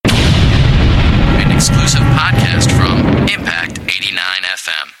exclusive podcast from Impact 89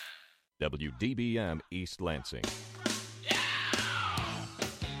 FM. WDBM East Lansing.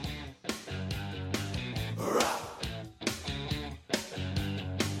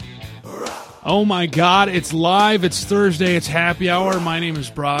 Oh my God, it's live, it's Thursday, it's happy hour. My name is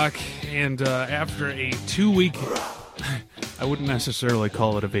Brock, and after a 2-week, I wouldn't necessarily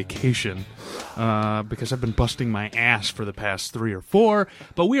call it a vacation, because I've been busting my ass for the past 3 or 4,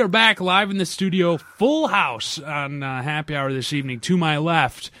 but we are back live in the studio, full house on happy hour this evening. To my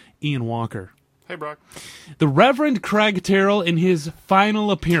left, Ian Walker. Hey, Brock. The Reverend Craig Terrell in his final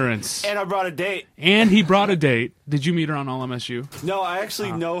appearance. And I brought a date. And he brought a date. Did you meet her on All MSU? No, I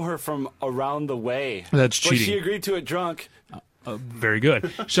actually know her from around the way. That's but cheating. she agreed to it drunk. Very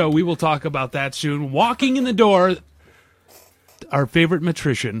good. So we will talk about that soon. Walking in the door, our favorite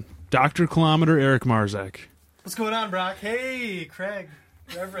matrician, Dr. Kilometer Eric Marzak. What's going on, Brock? Hey, Craig,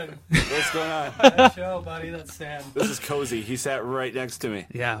 Reverend. What's going on? Nice show, buddy. That's Stan. This is Cozy. He sat right next to me.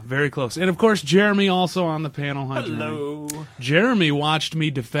 Yeah, very close. And of course, Jeremy also on the panel. Hi, Hello. Jeremy watched me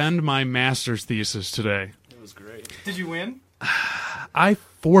defend my master's thesis today. It was great. Did you win? I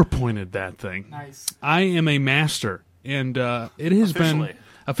 4-pointed that thing. Nice. I am a master, and it has been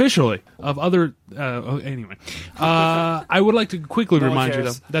officially of other. Anyway, I would like to quickly No one remind you, though.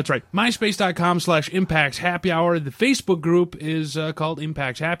 cares. That's right. MySpace.com/Impacts Happy Hour. The Facebook group is called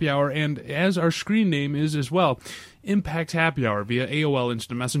Impacts Happy Hour, and as our screen name is as well, Impacts Happy Hour via AOL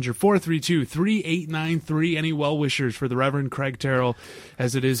Instant Messenger 432-3893. Any well wishers for the Reverend Craig Terrell,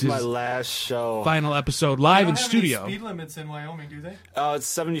 as it is My his last show. final episode live in They don't have studio. any speed limits in Wyoming, do they? Oh, it's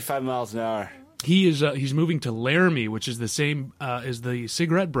 75 miles an hour. He is he's moving to Laramie, which is the same as the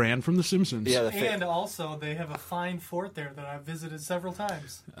cigarette brand from The Simpsons. Yeah, And also, they have a fine fort there that I've visited several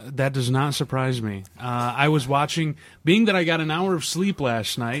times. That does not surprise me. I was watching, being that I got an hour of sleep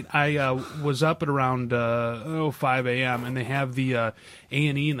last night, I was up at around 5 a.m., and they have the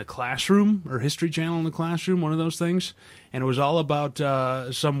A&E in the classroom, or History Channel in the classroom, one of those things. And it was all about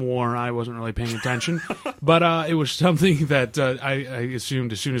some war. I wasn't really paying attention. But it was something that I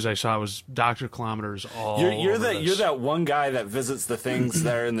assumed as soon as I saw it was Dr. Kilometers all You're over this. you're that one guy that visits the things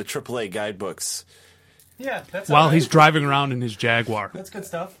that are in the AAA guidebooks. Yeah, that's While all right. he's driving around in his Jaguar. That's good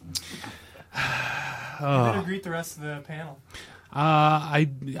stuff. You Oh. better greet the rest of the panel. I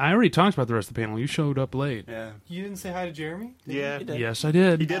already talked about the rest of the panel. You showed up late. Yeah. You didn't say hi to Jeremy? Yeah. Yes, I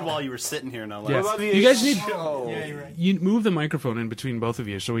did. He did while you were sitting here, no less. Yeah. What about the You guys need- show? Yeah, you're right. You move the microphone in between both of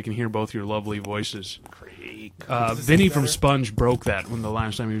you so we can hear both your lovely voices. Great. Vinny from Sponge broke that when the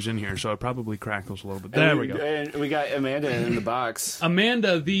last time he was in here, so it probably crackles a little bit. There we go. And we got Amanda in the box.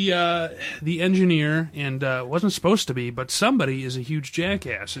 Amanda, the engineer, and wasn't supposed to be, but somebody is a huge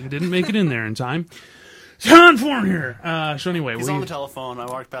jackass and didn't make it in there in time. It's on form here. So anyway, He's on the telephone. I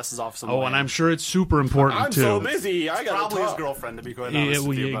walked past his office on the oh, way. and I'm sure it's super important I'm too. so busy. I got Probably his talk. girlfriend, to be quite Yeah, honest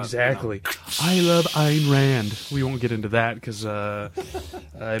with you. But, exactly. I love Ayn Rand. We won't get into that because I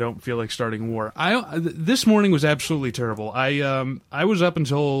don't feel like starting war. This morning was absolutely terrible. I was up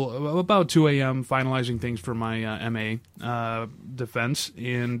until about 2 a.m. finalizing things for my MA defense,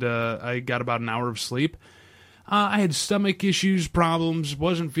 and I got about an hour of sleep. I had stomach issues, problems,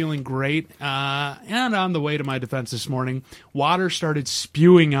 wasn't feeling great, and on the way to my defense this morning, water started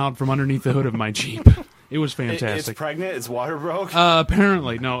spewing out from underneath the hood of my Jeep. It was It's fantastic. pregnant. It's water broke.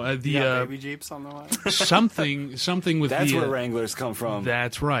 Apparently, no. Yeah, baby Jeeps on the way. Something with That's the. where Wranglers come from.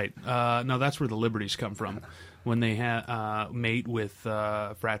 That's right. No, that's where the Liberties come from, when they mate with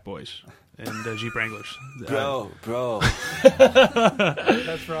frat boys and Jeep Wranglers. Bro.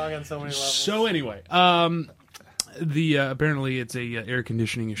 That's wrong on so many levels. So anyway, apparently it's a air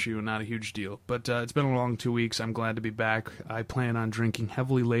conditioning issue and not a huge deal. But it's been a long 2 weeks. I'm glad to be back. I plan on drinking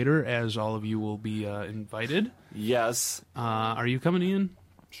heavily later, as all of you will be invited. Yes. Are you coming, Ian?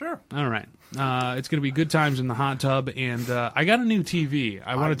 Sure. All right. It's going to be good times in the hot tub, and I got a new TV.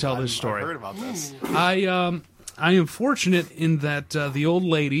 I want to tell this story. I heard about this. I am fortunate in that the old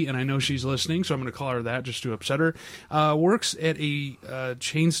lady, and I know she's listening, so I'm going to call her that just to upset her, works at a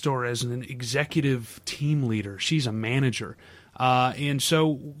chain store as an executive team leader. She's a manager. And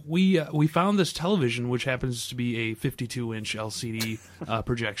so we found this television, which happens to be a 52-inch LCD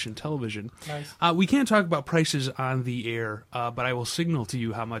projection television. Nice. We can't talk about prices on the air, but I will signal to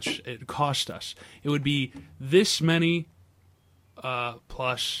you how much it cost us. It would be this many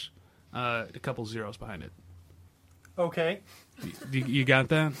plus a couple zeros behind it. Okay. You got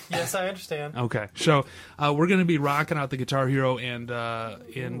that? Yes, I understand. Okay, so we're going to be rocking out the Guitar Hero and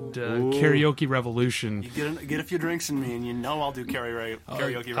Karaoke Revolution. You get a few drinks in me, and you know I'll do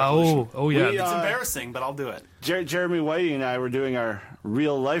karaoke revolution. Oh yeah. It's embarrassing, but I'll do it. Jeremy Whiting and I were doing our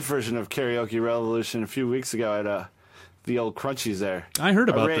real-life version of Karaoke Revolution a few weeks ago at the old Crunchies there. I heard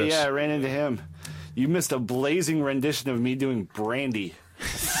about this. Yeah, I ran into him. You missed a blazing rendition of me doing Brandy.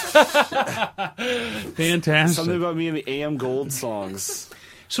 Fantastic. Something about me and the AM Gold songs.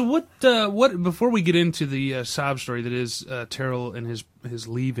 So what? Before we get into the sob story that is Terrell and his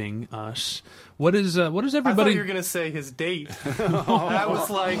leaving us, what is I thought everybody? you were going to say his date. I was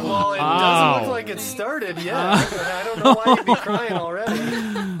like, well, it doesn't look like it started yet. I don't know why you'd be crying already.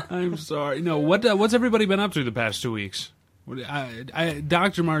 I'm sorry. No, what's everybody been up to the past 2 weeks?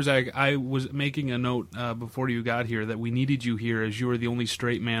 Dr. Marzak, I was making a note before you got here that we needed you here as you are the only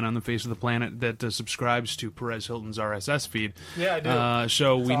straight man on the face of the planet that subscribes to Perez Hilton's RSS feed. Yeah, I do.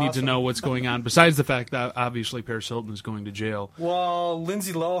 So It's we need to awesome. know what's going on, besides the fact that obviously Perez Hilton is going to jail. Well,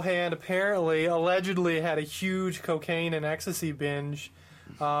 Lindsay Lohan allegedly had a huge cocaine and ecstasy binge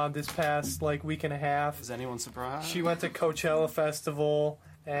this past week and a half. Is anyone surprised? She went to Coachella Festival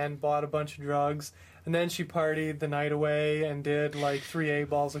and bought a bunch of drugs. And then she partied the night away and did 3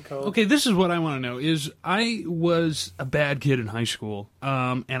 8-balls of coke. Okay, this is what I want to know. Is I was a bad kid in high school,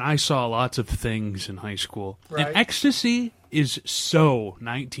 and I saw lots of things in high school. Right. And ecstasy is so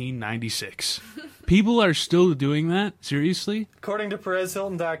 1996. People are still doing that? Seriously? According to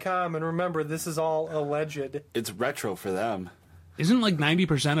PerezHilton.com, and remember, this is all alleged. It's retro for them. Isn't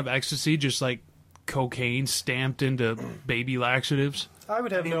 90% of ecstasy just cocaine stamped into baby laxatives? I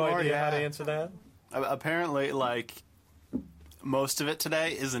would have no Anymore, idea how yeah. to answer that. Apparently, most of it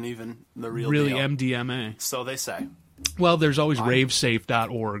today isn't even the real Really deal. MDMA. So they say. Well, there's always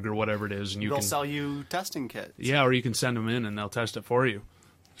ravesafe.org or whatever it is, and you They'll can sell you testing kits. yeah, or you can send them in and they'll test it for you.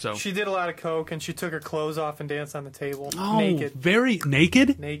 So She did a lot of coke, and she took her clothes off and danced on the table. oh, Naked. very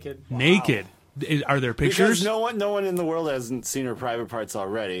naked. Naked. Naked. Are there pictures? Because no one in the world hasn't seen her private parts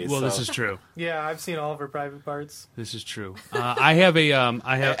already. Well, so. this is true. Yeah, I've seen all of her private parts. This is true. I have a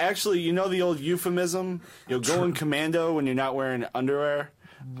Actually, you know the old euphemism? You'll go in commando when you're not wearing underwear?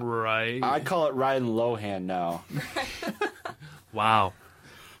 right. I call it riding Lohan now. Wow,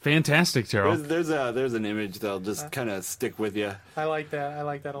 fantastic, Terrell. There's an image that'll just kind of stick with you. I like that. I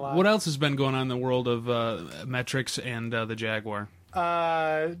like that a lot. What else has been going on in the world of metrics and the Jaguar?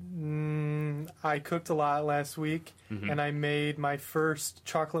 I cooked a lot last week, Mm-hmm. and I made my first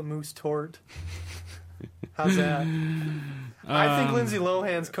chocolate mousse tort. How's that? I think Lindsay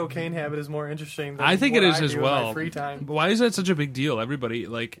Lohan's cocaine habit is more interesting than I think what it is I as do in my well. free time. Why is that such a big deal? Everybody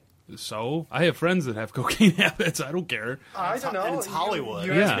so I have friends that have cocaine habits. I don't care. I don't know. And it's Hollywood.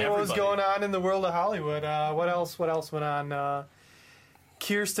 You Yeah. asked me what was Everybody. going on in the world of Hollywood. What else went on?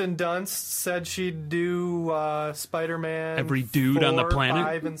 Kirsten Dunst said she'd do Spider-Man. Every dude on the 4, planet?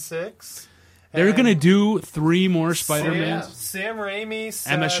 5, and 6. They're And going to do 3 more Spider-Mans. Sam Raimi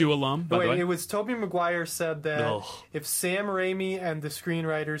said... MSU alum, by the way. It was Tobey Maguire said that Ugh. if Sam Raimi and the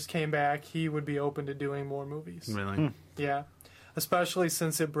screenwriters came back, he would be open to doing more movies. Really? Yeah. Especially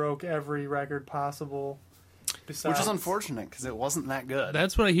since it broke every record possible. Besides. Which is unfortunate, because it wasn't that good.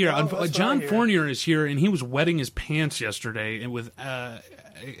 That's what I hear. Well, that's what John I hear. Fournier is here, and he was wetting his pants yesterday and with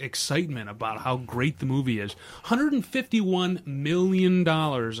excitement about how great the movie is. $151 million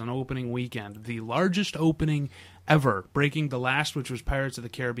on opening weekend, the largest opening ever, breaking the last, which was Pirates of the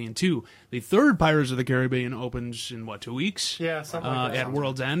Caribbean 2. The third Pirates of the Caribbean opens in, 2 weeks? Yeah, something like that. At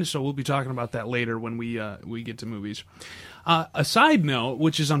World's End, so we'll be talking about that later when we get to movies. A side note,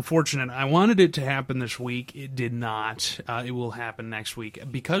 which is unfortunate, I wanted it to happen this week. It did not. It will happen next week.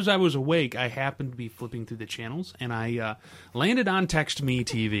 Because I was awake, I happened to be flipping through the channels, and I landed on Text Me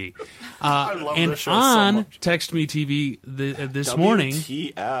TV. I love and this show so on much. Text Me TV this morning...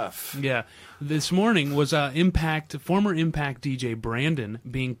 WTF. Yeah, this morning was former Impact DJ Brandon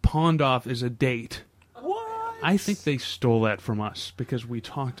being pawned off as a date. What? I think they stole that from us because we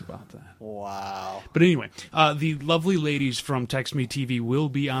talked about that. Wow. But anyway, the lovely ladies from Text Me TV will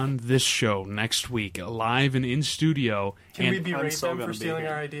be on this show next week, live and in studio. Can and we berate so them gonna for be stealing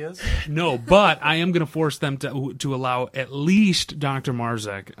here. our ideas? No, but I am going to force them to allow at least Dr.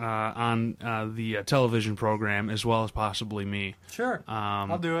 Marzek on the television program, as well as possibly me. Sure.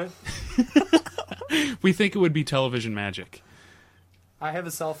 I'll do it. We think it would be television magic. I have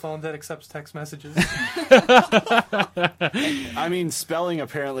a cell phone that accepts text messages. I mean, spelling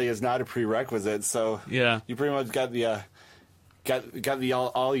apparently is not a prerequisite, so Yeah. you pretty much got the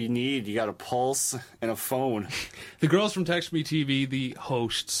all you need. You got a pulse and a phone. The girls from Text Me TV, the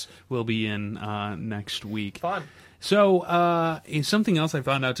hosts, will be in next week. Fun. So, something else I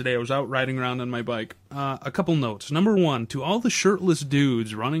found out today. I was out riding around on my bike. A couple notes. Number one, to all the shirtless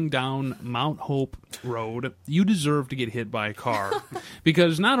dudes running down Mount Hope Road, you deserve to get hit by a car.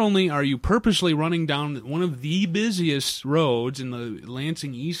 Because not only are you purposely running down one of the busiest roads in the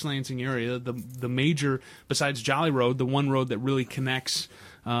Lansing, East Lansing area, the major, besides Jolly Road, the one road that really connects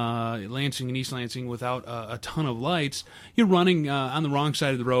Lansing and East Lansing without a ton of lights, you're running on the wrong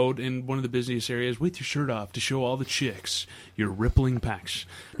side of the road in one of the busiest areas with your shirt off to show all the chicks your rippling pecs.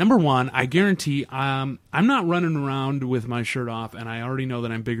 Number one, I guarantee I'm not running around with my shirt off, and I already know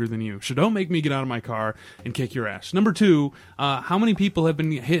that I'm bigger than you. So don't make me get out of my car and kick your ass. Number two, how many people have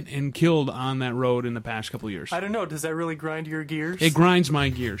been hit and killed on that road in the past couple of years? I don't know. Does that really grind your gears? It grinds my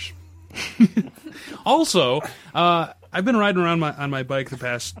gears. Also, I've been riding around on my bike the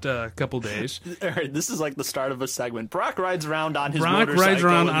past couple days. All right, this is like the start of a segment. Brock rides around on his Brock motorcycle. rides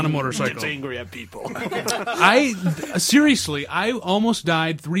around and on a motorcycle. Gets angry at people. Seriously, I almost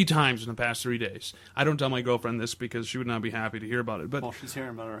died 3 times in the past 3 days. I don't tell my girlfriend this because she would not be happy to hear about it. But Well, she's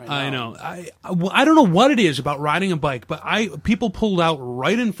hearing about it right now. I know. I don't know what it is about riding a bike, but people pulled out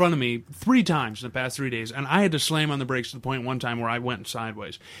right in front of me 3 times in the past 3 days, and I had to slam on the brakes to the point one time where I went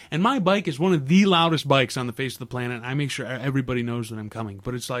sideways. And my bike is one of the loudest bikes on the face of the planet. I make sure everybody knows that I'm coming,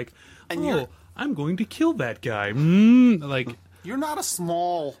 but it's like, I'm going to kill that guy. Like, You're not a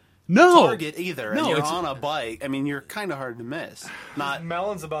small no target either, No, and you're it's- on a bike. I mean, you're kind of hard to miss. Not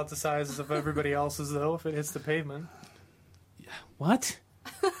Melon's about the size of everybody else's, though, if it hits the pavement. What?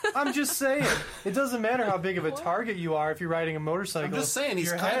 I'm just saying. It doesn't matter how big of a target you are if you're riding a motorcycle. I'm just saying, he's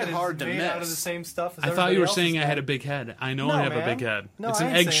Your kinda head is hard to made out of miss. the same stuff as I thought you were everybody saying I else's had a head. big head. I know No, I have a man. big head. No, it's I an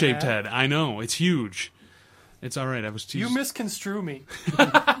ain't saying egg-shaped that. head. I know. It's huge. It's all right. I was You teasing. misconstrue me.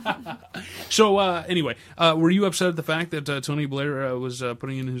 So, anyway, were you upset at the fact that Tony Blair was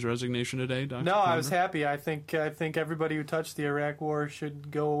putting in his resignation today, Dr. No, I was Palmer? happy. I think everybody who touched the Iraq War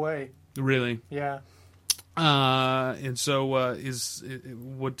should go away. Really? Yeah. And so,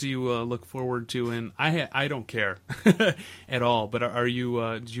 what do you look forward to? And I don't care at all. But are you?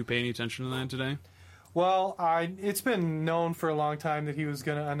 Did you pay any attention to that today? Well, it's been known for a long time that he was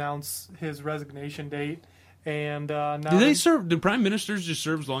going to announce his resignation date, and now Do they serve? Do prime ministers just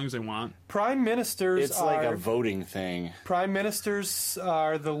serve as long as they want? prime ministers It's like are a voting thing. prime ministers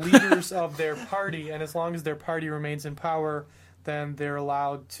are the leaders of their party, and as long as their party remains in power, then they're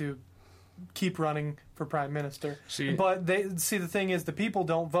allowed to keep running for prime minister. But the thing is, the people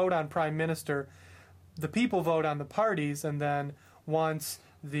don't vote on prime minister. The people vote on the parties, and then once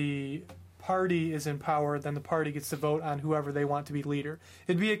the party is in power, then the party gets to vote on whoever they want to be leader.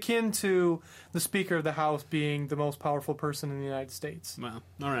 It'd be akin to the Speaker of the House being the most powerful person in the United States. Well,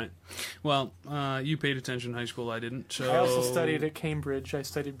 all right. Well, you paid attention in high school. I didn't. So I also studied at Cambridge. I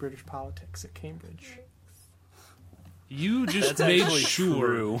studied British politics at Cambridge. You just That's made actually sure.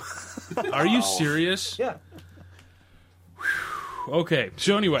 true. Are you serious? Yeah. Okay.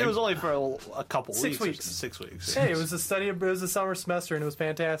 So anyway, It was only for a couple 6 weeks. weeks. 6 weeks. Hey, it was a summer semester, and it was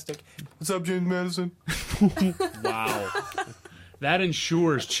fantastic. What's up, James Madison? wow. That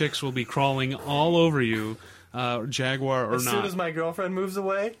ensures chicks will be crawling all over you, Jaguar or As not. soon as my girlfriend moves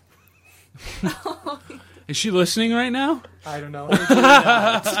away, Is she listening right now? I don't know.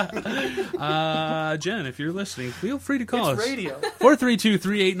 Jen, if you're listening, feel free to call It's us. radio.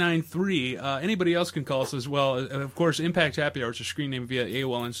 432-3893. Anybody else can call us as well. Of course, Impact Happy Hour is a screen name via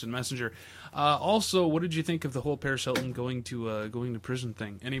AOL Instant Messenger. Also, what did you think of the whole Paris Hilton going to prison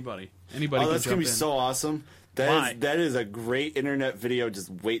thing? Anybody? Oh, can that's gonna jump be in. so awesome. Why? That is a great internet video just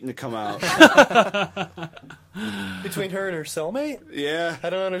waiting to come out. Between her and her cellmate? Yeah. I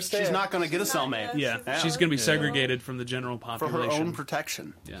don't understand. She's not going to get a cellmate. Yeah, she's going to be segregated from the general For population. her own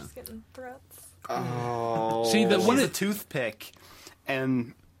protection. Yeah. Just getting threats. Oh. See, the She's one a toothpick,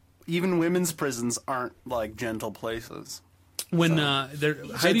 and even women's prisons aren't like gentle places. when they're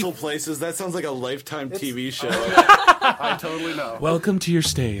Heidi, Gentle Places. That sounds like a Lifetime TV show. I totally know. welcome to your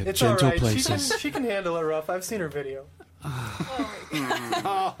stay at It's Gentle all right. Places. She can handle it rough. I've seen her video.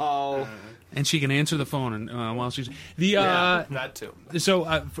 Oh. And she can answer the phone and while she's That too.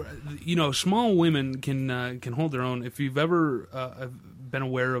 So small women can hold their own. If you've ever been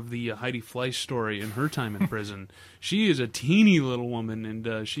aware of the Heidi Fleiss story in her time in prison, she is a teeny little woman,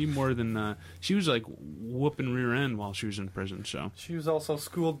 and she was like whooping rear end while she was in prison. So She was also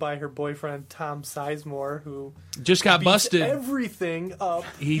schooled by her boyfriend Tom Sizemore, who just got beats busted. everything up.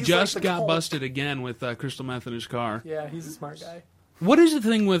 He He's just like the got cult. busted again with crystal meth in his car. Yeah, he's a smart guy. What is the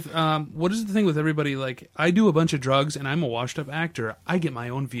thing with everybody? Like, I do a bunch of drugs and I'm a washed up actor. I get my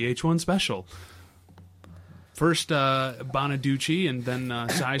own VH1 special. First Bonaducci and then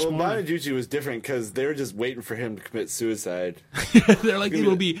Sizemore. Well, Bonaducci was different because they were just waiting for him to commit suicide. They're like,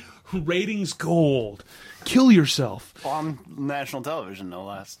 it'll be ratings gold. Kill yourself. On national television, no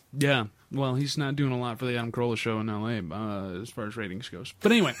less. Yeah. Well, he's not doing a lot for the Adam Carolla show in L.A. As far as ratings goes.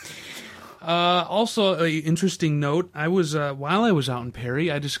 But anyway, also a interesting note. I was while I was out in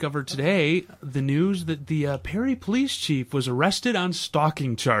Perry, I discovered today the news that the Perry police chief was arrested on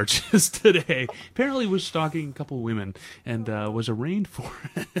stalking charges today. Apparently, was stalking a couple women and was arraigned for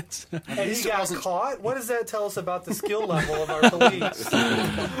it. And he got caught. What does that tell us about the skill level of our police?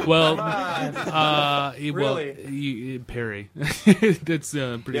 Well, really? Perry. That's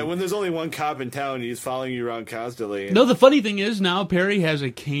pretty. Yeah, when there's only one cop in town, he's following you around constantly. No, the funny thing is now Perry has a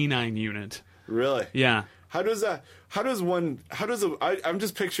canine unit. Really? Yeah. I'm just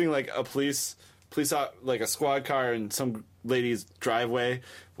picturing like a police like a squad car in some lady's driveway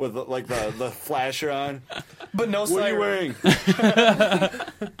with like the flasher on. But no What are you siren. wearing?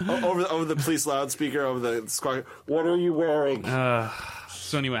 over the police loudspeaker over the squad. What are you wearing?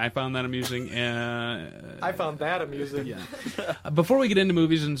 So anyway, I found that amusing. I found that amusing. Yeah. Before we get into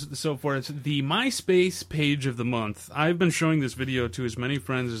movies and so forth, the MySpace page of the month. I've been showing this video to as many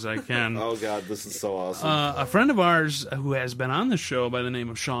friends as I can. Oh God, this is so awesome. A friend of ours who has been on the show by the name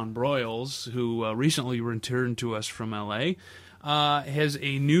of Sean Broyles, who recently returned to us from L.A., has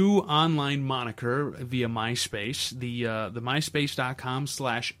a new online moniker via MySpace. The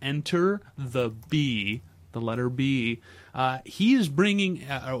MySpace.com/enter the B, the letter B. He is bringing,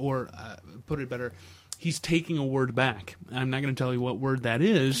 put it better, he's taking a word back. I'm not going to tell you what word that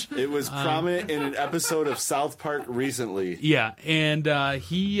is. It was prominent in an episode of South Park recently. Yeah, and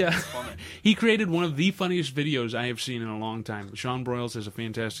he created one of the funniest videos I have seen in a long time. Sean Broyles has a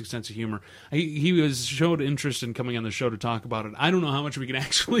fantastic sense of humor. He showed interest in coming on the show to talk about it. I don't know how much we can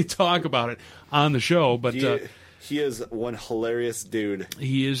actually talk about it on the show, but he is one hilarious dude.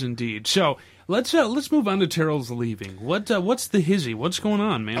 He is indeed. So let's move on to Terrell's leaving. What's the hizzy? What's going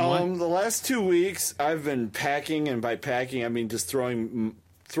on, man? The last 2 weeks I've been packing, and by packing I mean just throwing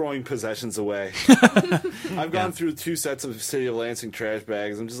possessions away. I've gone through 2 sets of City of Lansing trash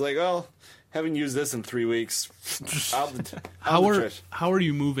bags. I'm just like, oh, haven't used this in 3 weeks. How are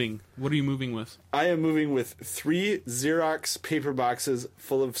you moving? What are you moving with? I am moving with 3 Xerox paper boxes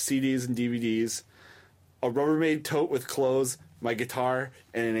full of CDs and DVDs, a Rubbermaid tote with clothes, my guitar,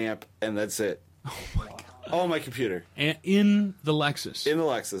 and an amp, and that's it. Oh my God. Oh, my computer. And in the Lexus. In the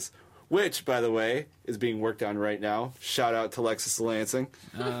Lexus. Which, by the way, is being worked on right now. Shout out to Lexus Lansing.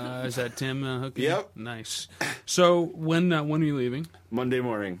 Is that Tim hooking? Yep. Nice. So when are you leaving? Monday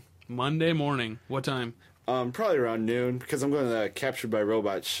morning. Monday morning. What time? Probably around noon, because I'm going to the Captured by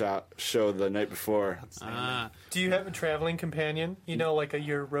Robots show the night before. Do you have a traveling companion? You know, like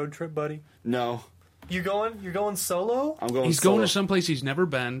your road trip buddy? No. You're going solo? I'm going He's solo. going to some place he's never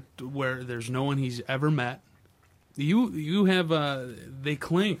been, where there's no one he's ever met. You have they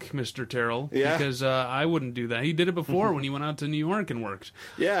clink, Mr. Terrell. Yeah. Because I wouldn't do that. He did it before when he went out to New York and worked.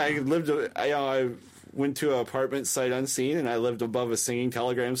 Yeah, I went to an apartment sight unseen, and I lived above a singing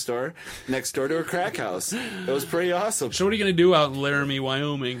telegram store next door to a crack house. It was pretty awesome. So what are you going to do out in Laramie,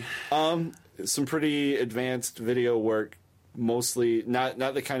 Wyoming? Some pretty advanced video work, mostly not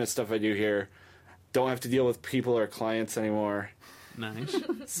the kind of stuff I do here. Don't have to deal with people or clients anymore. Nice.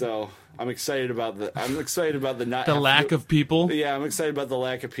 So I'm excited about the lack of people. Yeah, I'm excited about the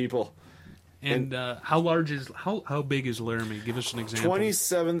lack of people. And how big is Laramie? Give us an example.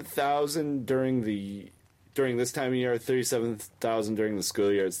 27,000 during this time of year, 37,000 during the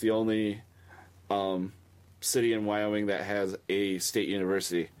school year. It's the only city in Wyoming that has a state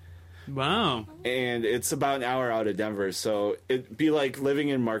university. Wow. And it's about an hour out of Denver, so it'd be like living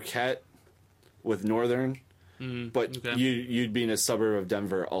in Marquette with Northern, but okay. you'd be in a suburb of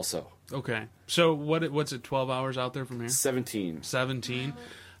Denver also. Okay. So what's it, 12 hours out there from here? 17. 17?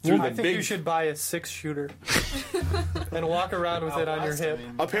 I think you should buy a 6-shooter and walk around with it on your hip.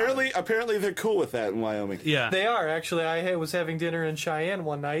 Apparently they're cool with that in Wyoming. Yeah. They are, actually. I was having dinner in Cheyenne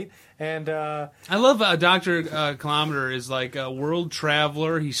one night, and I love Dr. Kilometer is like a world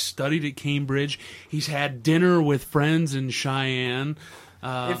traveler. He studied at Cambridge. He's had dinner with friends in Cheyenne.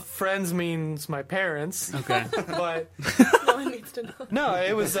 If friends means my parents. Okay. But no one needs to know. No,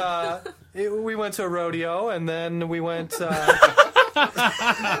 it was we went to a rodeo, and then we went we went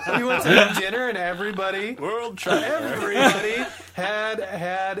to have dinner, and everybody had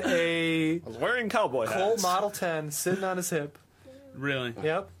a I was wearing cowboy hats. Colt Model 10 sitting on his hip. Really?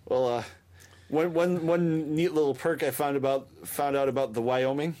 Yep. Well, one neat little perk I found out about the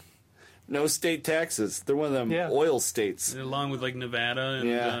Wyoming. No state taxes. They're one of them oil states. Along with like Nevada and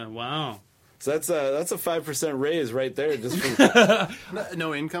yeah. Wow. So that's a 5% raise right there. Just from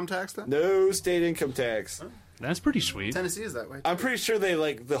No income tax then? no state income tax. That's pretty sweet. Tennessee is that way. I'm pretty sure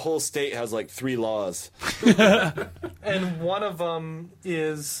the whole state has like 3 laws. And one of them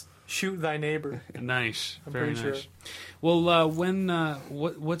is shoot thy neighbor. Nice, I'm very pretty nice. sure. Well,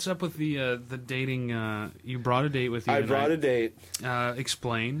 what's up with the dating? You brought a date with you. I brought a date.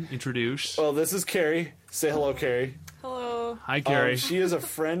 Explain, introduce. Well, this is Carrie. Say hello, Carrie. Hello. Hi, Carrie. She is a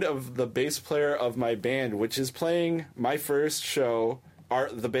friend of the bass player of my band, which is playing my first show,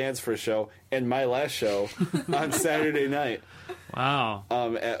 the band's first show, and my last show on Saturday night. Wow.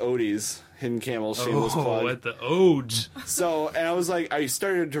 At Odie's Hidden Camel Shameless Plug. At the Odes. So, and I was like, I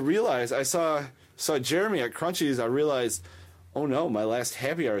started to realize, I saw Jeremy at Crunchies. I realized, oh no, my last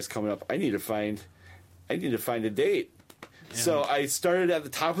happy hour is coming up. I need to find a date. Yeah. So I started at the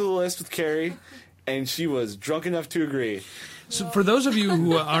top of the list with Carrie, and she was drunk enough to agree. So for those of you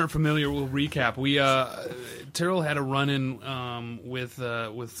who aren't familiar, we'll recap. We Terrell had a run-in with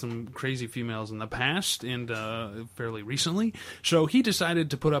some crazy females in the past and fairly recently. So he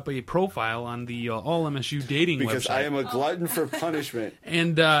decided to put up a profile on the All MSU dating because website. I am a glutton for punishment.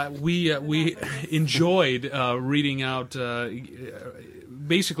 And we enjoyed reading out.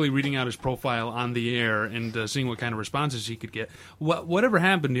 Basically reading out his profile on the air and seeing what kind of responses he could get. Whatever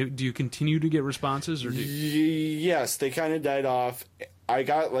happened? Do you continue to get responses, or Yes, they kind of died off. I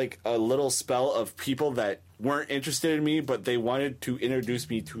got like a little spell of people that weren't interested in me, but they wanted to introduce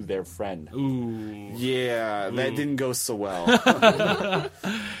me to their friend. Ooh, yeah, that didn't go so well.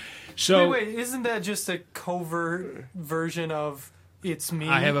 So wait, isn't that just a covert version of it's me?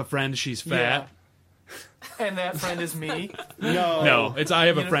 I have a friend. She's fat. Yeah. And that friend is me. No, it's I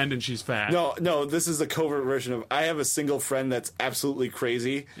have a friend and she's fat. No, this is a covert version of I have a single friend that's absolutely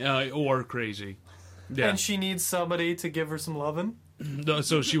crazy. Or crazy. Yeah. And she needs somebody to give her some loving.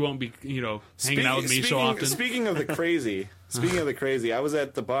 So she won't be, hanging out with me so often. Speaking of the crazy, I was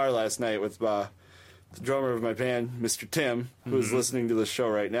at the bar last night with the drummer of my band, Mr. Tim, who's listening to the show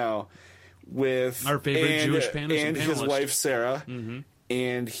right now, with our favorite Jewish panelist and his wife Sarah,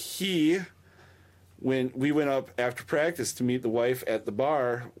 and when we went up after practice to meet the wife at the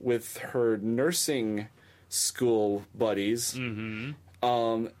bar with her nursing school buddies, and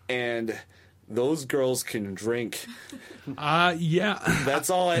those girls can drink. Yeah.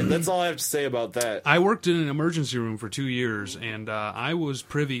 That's all I have to say about that. I worked in an emergency room for 2 years, and I was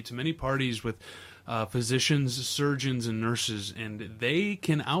privy to many parties with physicians, surgeons, and nurses, and they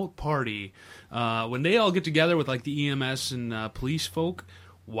can out-party. When they all get together with like the EMS and police folk,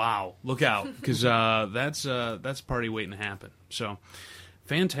 wow, look out, because that's party waiting to happen. So,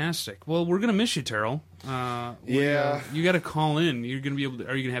 fantastic. Well, we're gonna miss you, Terrell. Yeah, you got to call in. You're gonna be able to.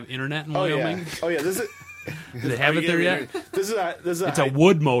 Are you gonna have internet in Wyoming? Oh yeah. This is. Do they have it there yet? This is a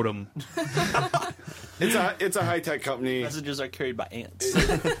wood modem. It's a high tech company. Messages are carried by ants.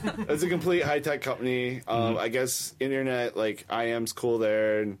 It's a complete high tech company. I guess internet, like IM's cool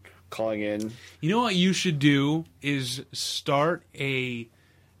there, and calling in. You know what you should do is start a.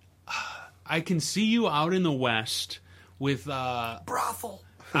 I can see you out in the West with brothel.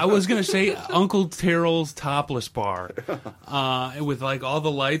 I was gonna say Uncle Terrell's topless bar, with like all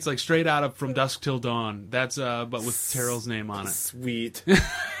the lights, like straight out of From Dusk Till Dawn. That's but with Terrell's name on it. Sweet.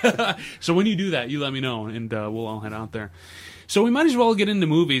 So when you do that, you let me know, and we'll all head out there. So we might as well get into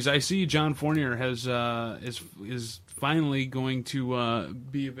movies. I see John Fournier is finally going to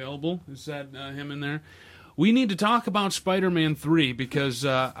be available. Is that him in there? We need to talk about Spider-Man 3 because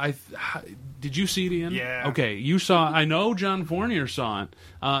did you see it, Ian? Yeah. Okay, you saw. I know John Fournier saw it,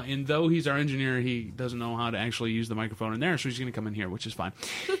 and though he's our engineer, he doesn't know how to actually use the microphone in there, so he's going to come in here, which is fine.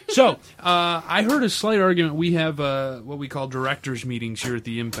 So I heard a slight argument. We have what we call directors' meetings here at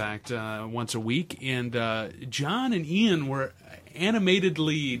the Impact once a week, and John and Ian were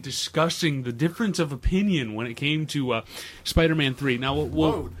animatedly discussing the difference of opinion when it came to Spider-Man 3. Now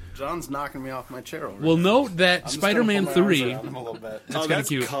Whoa, John's knocking me off my chair over we'll here. note that I'm just Spider-Man gonna pull my arms 3 around him a little bit. that's kind of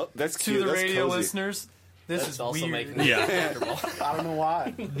cute. That's To cute. the That's radio cozy. listeners, this That's is also weird. making it Yeah. I don't know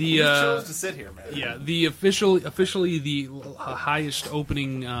why. The You chose to sit here, man. yeah, the officially the highest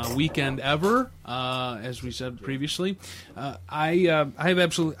opening weekend ever, as we said previously. I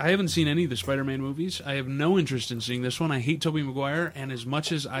haven't seen any of the Spider-Man movies. I have no interest in seeing this one. I hate Tobey Maguire, and as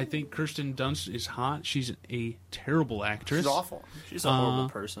much as I think Kirsten Dunst is hot, she's a terrible actress. She's awful. She's a horrible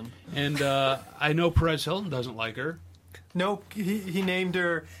person. And I know Perez Hilton doesn't like her. Nope, he named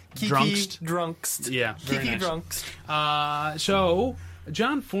her Kiki Drunkst. Yeah, very Kiki nice. Drunkst. So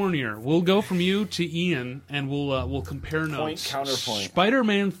John Fournier, we'll go from you to Ian, and we'll compare notes. Counterpoint.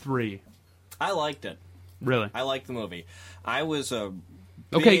 Spider-Man 3. I liked it. Really? I liked the movie. I was a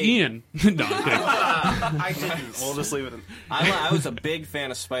Okay, big- Ian. No, I'm kidding. I didn't. We'll just leave it. I was a big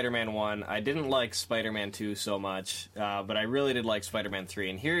fan of Spider-Man 1. I didn't like Spider-Man 2 so much, but I really did like Spider-Man 3.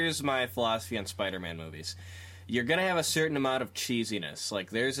 And here's my philosophy on Spider-Man movies. You're going to have a certain amount of cheesiness.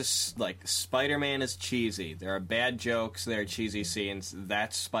 Like, Spider-Man is cheesy. There are bad jokes, there are cheesy scenes.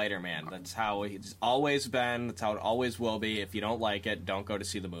 That's Spider-Man. That's how it's always been. That's how it always will be. If you don't like it, don't go to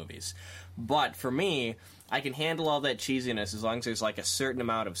see the movies. But for me, I can handle all that cheesiness as long as there's, like, a certain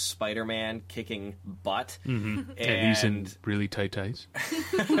amount of Spider-Man kicking butt. And he's in really tight tights.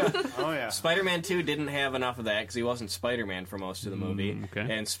 Oh, yeah. Spider-Man 2 didn't have enough of that because he wasn't Spider-Man for most of the movie.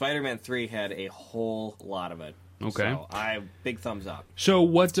 Okay. And Spider-Man 3 had a whole lot of it. Okay. So big thumbs up. So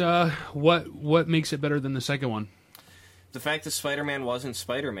what makes it better than the second one? The fact that Spider-Man wasn't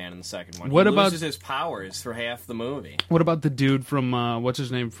Spider-Man in the second one. What he about- loses his powers for half the movie. What about the dude from what's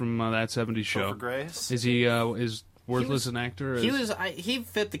his name from that '70s show? Topher Grace? Is he is worthless an actor? He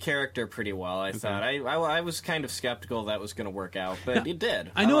fit the character pretty well, I thought. I was kind of skeptical that was going to work out, but it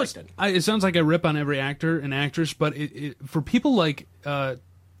did. I know liked it. it sounds like I rip on every actor and actress, but for people like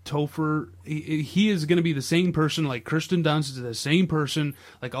Topher, he is going to be the same person. Like Kirsten Dunst is the same person.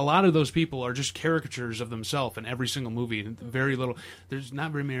 Like a lot of those people are just caricatures of themselves in every single movie. Very little. There's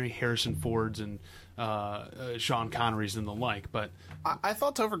not very many Harrison Fords and Sean Connerys and the like. But I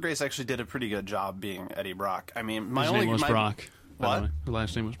thought Topher Grace actually did a pretty good job being Eddie Brock. I mean, his name was Brock. by the What? way. Her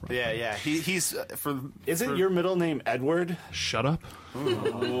last name was Brock. Yeah. He's Isn't your middle name Edward? Shut up. For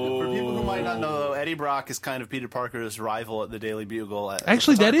people who might not know, though, Eddie Brock is kind of Peter Parker's rival at the Daily Bugle.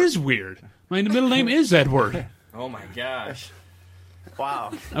 Actually, that is weird. My middle name is Edward. Oh my gosh.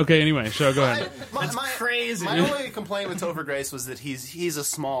 Wow. Okay, anyway, so go ahead. That's crazy. My only complaint with Topher Grace was that he's a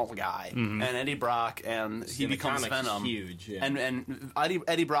small guy, and Eddie Brock, and he In the becomes comics, Venom. huge, yeah. And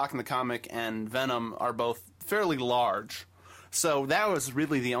Eddie Brock in the comic and Venom are both fairly large. So that was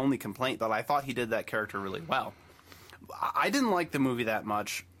really the only complaint, that I thought he did that character really well. I didn't like the movie that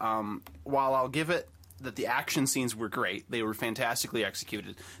much. While I'll give it that the action scenes were great, they were fantastically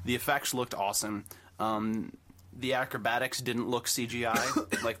executed. The effects looked awesome. The acrobatics didn't look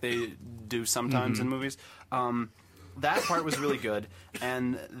CGI like they do sometimes in movies. That part was really good,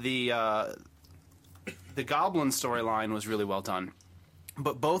 and the Goblin storyline was really well done.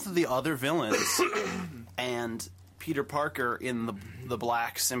 But both of the other villains and Peter Parker in the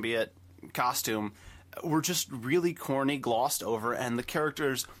black symbiote costume were just really corny, glossed over, and the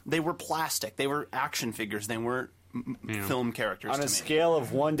characters, they were plastic. They were action figures. They weren't film characters On to a me. scale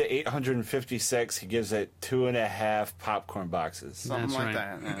of 1 to 856, he gives it 2.5 popcorn boxes. Something That's like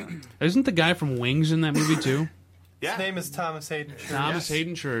right. that. Isn't the guy from Wings in that movie too? Yeah. His name is Thomas Hayden Church. Thomas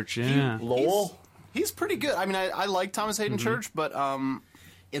Hayden Church, yeah. Lowell? He's pretty good. I mean, I like Thomas Hayden Church, but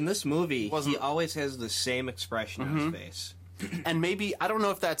In this movie, Wasn't- he always has the same expression on his face. and maybe I don't know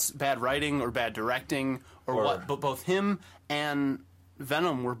if that's bad writing or bad directing or what, but both him and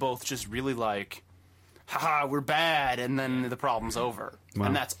Venom were both just really like, haha, we're bad, and then the problem's over. Wow.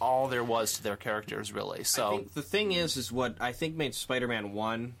 And that's all there was to their characters, really. I So think the thing is what I think made Spider-Man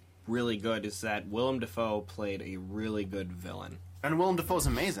 1 really good is that Willem Dafoe played a really good villain. and Willem Dafoe's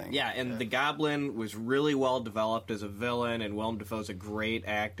amazing. Yeah, and the Goblin was really well developed as a villain, and Willem Dafoe's a great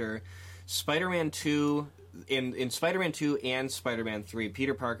actor. Spider-Man 2, in Spider-Man 2 and Spider-Man 3,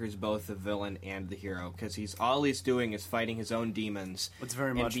 Peter Parker's both the villain and the hero, because all he's doing is fighting his own demons. It's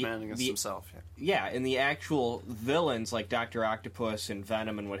very And much man against himself. Yeah. Yeah, and the actual villains, like Dr. Octopus and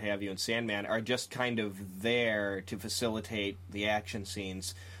Venom and what have you, and Sandman, are just kind of there to facilitate the action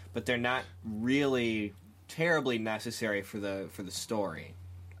scenes, but they're not really terribly necessary for the story.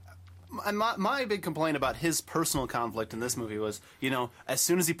 And my big complaint about his personal conflict in this movie was, as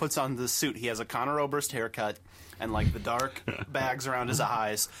soon as he puts on the suit, he has a Conor Oberst haircut and like the dark bags around his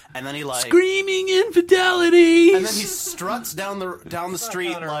eyes, and then he like Screaming infidelity. and then he struts down the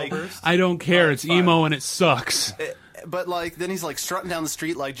street Conor like. Oberst. I don't care. It's emo and it sucks. But like then he's like strutting down the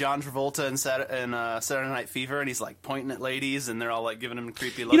street like John Travolta in Saturday Night Fever, and he's like pointing at ladies, and they're all like giving him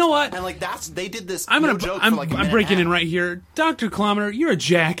creepy looks. You know what? And like they did this. I'm no joke I'm for like a minute breaking and a in half. right here, Dr. Kilometer. You're a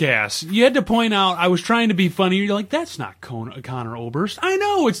jackass. You had to point out I was trying to be funny. You're like, that's not Conor Oberst. I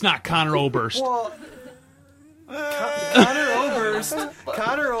know it's not Conor Oberst. Well,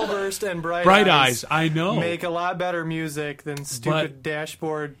 Conor Oberst and Bright Eyes. I know. make a lot better music than stupid But-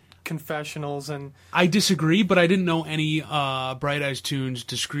 dashboard confessionals and I disagree, but I didn't know any Bright Eyes tunes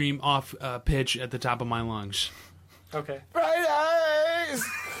to scream off pitch at the top of my lungs. okay. Bright eyes!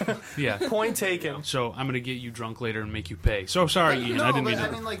 Yeah. Point taken. So I'm gonna get you drunk later and make you pay. So sorry, Ian. No, I didn't but mean to.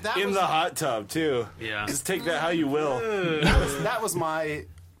 I mean like that In was the hot tub, too. Yeah. Just take that how you will. that was my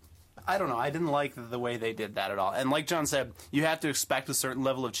I don't know. I didn't like the way they did that at all. And like John said, you have to expect a certain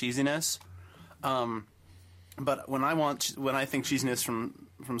level of cheesiness. But when I think cheesiness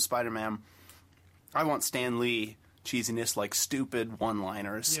from Spider-Man, I want Stan Lee cheesiness, like stupid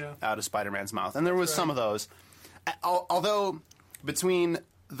one-liners out of Spider-Man's mouth. And there was some of those. Although between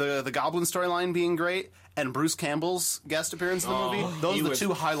the Goblin storyline being great and Bruce Campbell's guest appearance in the movie, those are the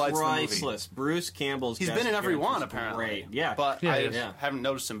two highlights of the movie. Bruce Campbell's He's been in every one, apparently. Great. Yeah. But I haven't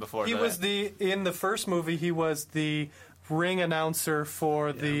noticed him before. He was in the first movie, he was the ring announcer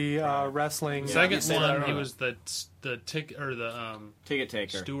for the wrestling. Second one, he was the ticket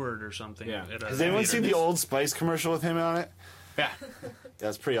taker, steward or something. Yeah. Has anyone seen the Old Spice commercial with him on it? Yeah.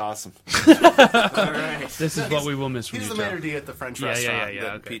 That's pretty awesome. All right. This is what we will miss from you. He's the maitre d' at the French restaurant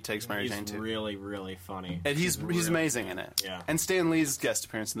that Pete takes Mary Jane to. He's really, really funny. And he's amazing in it. Yeah. And Stan Lee's guest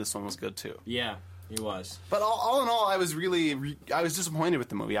appearance in this one was good too. Yeah, he was. But all in all, I was disappointed with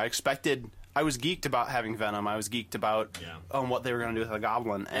the movie. I was geeked about having Venom. I was geeked about what they were going to do with the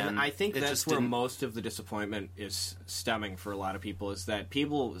Goblin. And I think that's where most of the disappointment is stemming for a lot of people, is that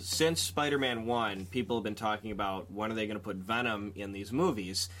people, since Spider-Man 1, people have been talking about when are they going to put Venom in these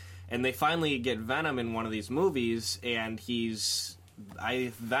movies. And they finally get Venom in one of these movies, and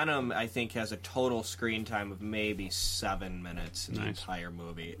Venom, I think, has a total screen time of maybe 7 minutes in the entire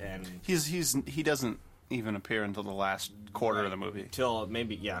movie. And he doesn't even appear until the last quarter of the movie. Till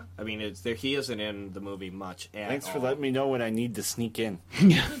maybe, I mean, he isn't in the movie much at Thanks for all. letting me know when I need to sneak in.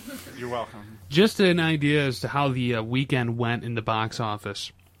 You're welcome. Just an idea as to how the weekend went in the box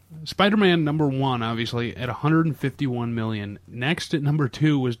office. Spider-Man number 1, obviously, at $151 million. Next at number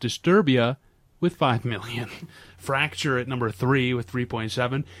 2 was Disturbia with $5 million. Fracture at number 3 with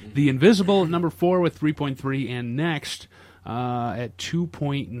 3.7. The Invisible at number 4 with 3.3. And Next at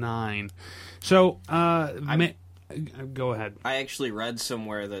 2.9. So, go ahead. I actually read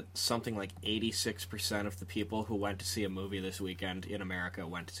somewhere that something like 86% of the people who went to see a movie this weekend in America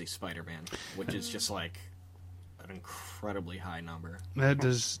went to see Spider-Man, which is just like an incredibly high number. That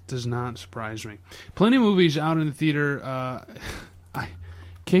does not surprise me. Plenty of movies out in the theater.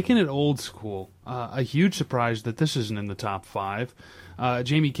 Kicking it old school. A huge surprise that this isn't in the top 5.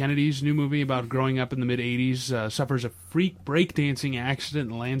 Jamie Kennedy's new movie about growing up in the mid-'80s, suffers a freak breakdancing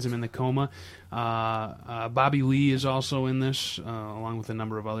accident and lands him in the coma. Bobby Lee is also in this, along with a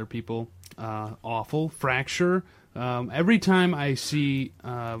number of other people. Awful. Fracture. Every time I see...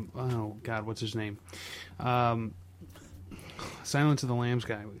 oh, God, what's his name? Silence of the Lambs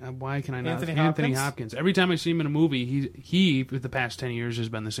guy. Why can I not? Anthony Hopkins. Every time I see him in a movie, he for the past 10 years has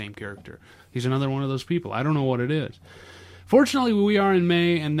been the same character. He's another one of those people. I don't know what it is. Fortunately, we are in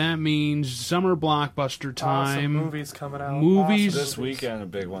May, and that means summer blockbuster time. Awesome movies coming out. Movies. This weekend, a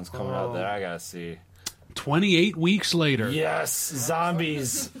big one's coming out that I gotta see. 28 weeks later. Yes,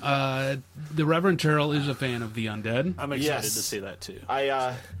 zombies. The Reverend Terrell is a fan of The Undead. I'm excited to see that too.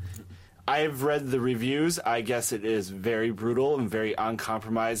 I've read the reviews. I guess it is very brutal and very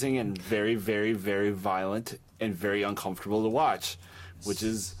uncompromising and very, very, very violent and very uncomfortable to watch, which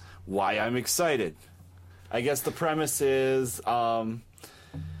is why I'm excited. I guess the premise is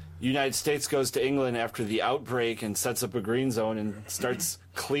United States goes to England after the outbreak and sets up a green zone and starts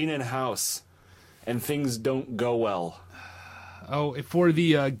cleaning house, and things don't go well. Oh, for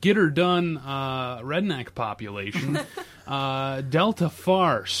the get her done redneck population, Delta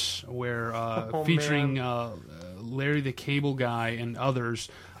Farce, where featuring Larry the Cable Guy and others,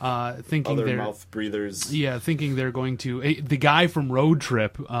 thinking other they're mouth breathers. Yeah, thinking they're going to the guy from Road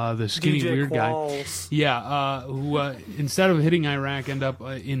Trip, the skinny DJ weird Qualls. guy. Yeah, who instead of hitting Iraq end up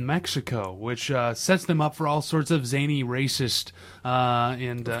in Mexico, which sets them up for all sorts of zany racist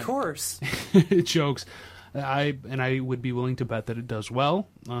and Of course. jokes. I would be willing to bet that it does well,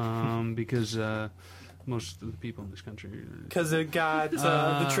 because most of the people in this country. Because it got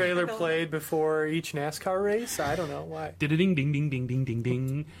the trailer played before each NASCAR race. I don't know why. Ding ding ding ding ding ding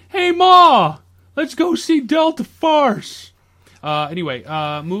ding. Hey Ma, let's go see Delta Farce. Anyway,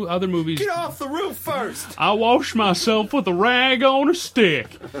 other movies. Get off the roof first! I wash myself with a rag on a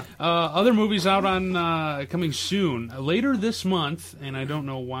stick. Other movies out on coming soon later this month, and I don't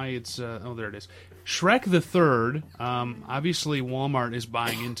know why it's. Oh, there it is. Shrek the Third. Obviously, Walmart is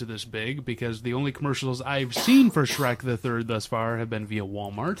buying into this big because the only commercials I've seen for Shrek the Third thus far have been via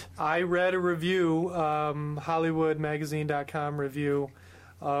Walmart. I read a review, HollywoodMagazine.com review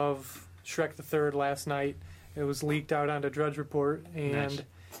of Shrek the Third last night. It was leaked out onto Drudge Report, and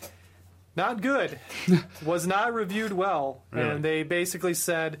not good. Was not reviewed well. Really? And they basically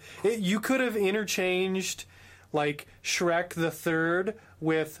said you could have interchanged like Shrek the Third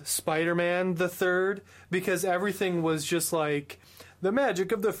with Spider-Man the Third, because everything was just like the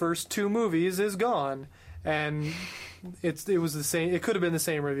magic of the first 2 movies is gone. And it was the same. It could have been the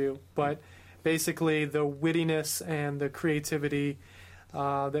same review, but basically the wittiness and the creativity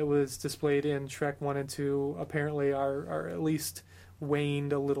that was displayed in Shrek 1 and 2 apparently are at least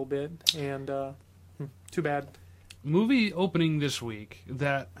waned a little bit, and too bad. Movie opening this week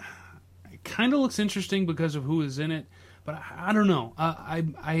that kind of looks interesting because of who is in it, but I don't know.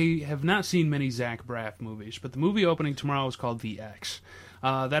 I have not seen many Zach Braff movies, but the movie opening tomorrow is called The X.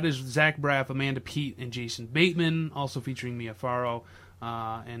 That is Zach Braff, Amanda Peet, and Jason Bateman, also featuring Mia Farrow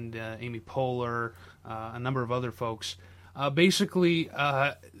and Amy Poehler, a number of other folks. Basically,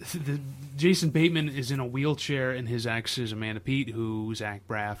 Jason Bateman is in a wheelchair, and his ex is Amanda Peet, who Zach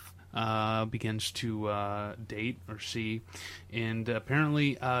Braff begins to date or see. And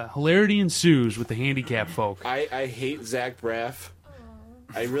apparently, hilarity ensues with the handicap folk. I hate Zach Braff.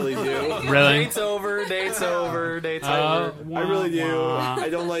 I really do. Really? Date's over. I really do. I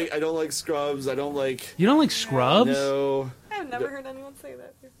don't like Scrubs. I don't like. You don't like Scrubs? No. I've never heard anyone say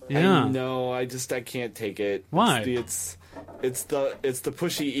that before. Yeah. No, I can't take it. Why? It's the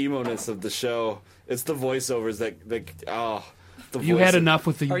pushy emo-ness of the show. It's the voiceovers that you had enough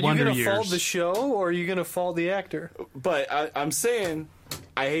with the Are Wonder you Years. going to fault the show, or are you going to fault the actor? But I'm saying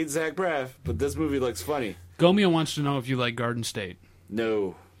I hate Zach Braff, but this movie looks funny. Gomeo wants to know if you like Garden State.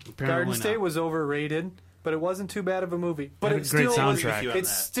 No. Apparently Garden State not. was overrated, but it wasn't too bad of a movie. But Had it a great still soundtrack. it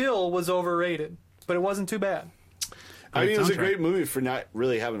still was overrated, but it wasn't too bad. I mean, it was a soundtrack. great movie for not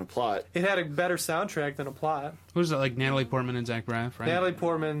really having a plot. It had a better soundtrack than a plot. What was it, like Natalie Portman and Zach Braff, right? Natalie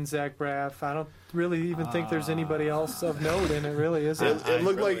Portman, Zach Braff. I don't really even think there's anybody else of note in it. Really, is it? It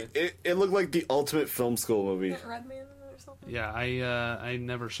looked like the ultimate film school movie. Red Man or something? Yeah, I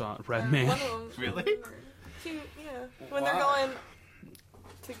never saw Red Man. One of them. Really? Yeah. When they're going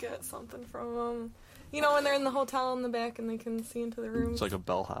to get something from them. You know, when they're in the hotel in the back and they can see into the room. It's like a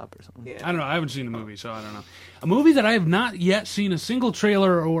bellhop or something. Yeah. I don't know. I haven't seen the movie, so I don't know. A movie that I have not yet seen a single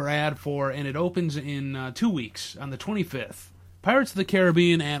trailer or ad for, and it opens in 2 weeks on the 25th. Pirates of the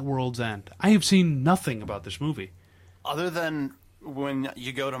Caribbean at World's End. I have seen nothing about this movie. Other than when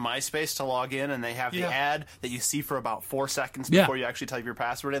you go to MySpace to log in and they have the ad that you see for about 4 seconds before you actually type your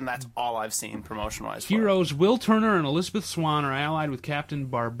password in, that's all I've seen promotion-wise. Heroes Will Turner and Elizabeth Swann are allied with Captain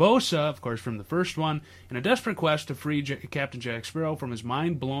Barbossa, of course from the first one, in a desperate quest to free Captain Jack Sparrow from his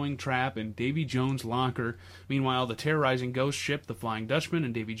mind-blowing trap in Davy Jones' locker. Meanwhile, the terrorizing ghost ship, the Flying Dutchman,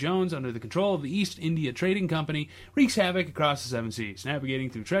 and Davy Jones, under the control of the East India Trading Company, wreaks havoc across the seven seas, navigating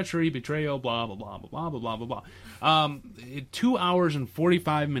through treachery, betrayal, blah, blah, blah, blah, blah, blah, blah, blah. 2 hours and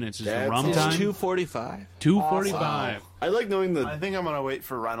 45 minutes is the runtime. 2:45. 2:45. Wow. I like knowing I think I'm going to wait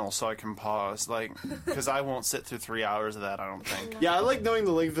for Reynolds so I can pause, because I won't sit through 3 hours of that, I don't think. Yeah, I like knowing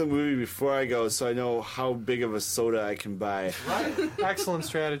the length of the movie before I go, so I know how big of a soda I can buy. Excellent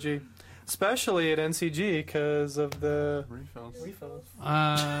strategy, especially at NCG because of the refills.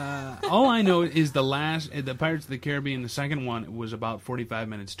 All I know is the Pirates of the Caribbean, the second one, was about 45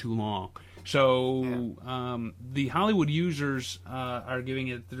 minutes too long. So the Hollywood users are giving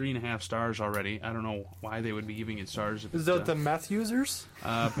it 3.5 stars already. I don't know why they would be giving it stars. Is that the meth users?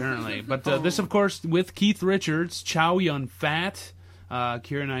 Apparently. But this, of course, with Keith Richards, Chow Yun-Fat,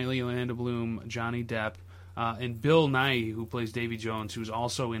 Keira Knightley, Orlando Bloom, Johnny Depp, and Bill Nighy, who plays Davy Jones, who's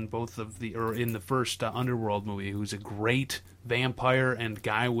also in in the first Underworld movie, who's a great vampire and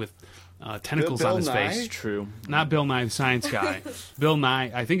guy with tentacles on his face. True. Not Bill Nye, the science guy. Bill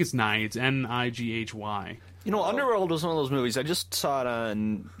Nye, I think it's Nye. It's Nighy. You know, Underworld was one of those movies. I just saw it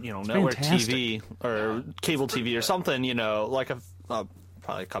on, network fantastic. TV or cable TV or something, like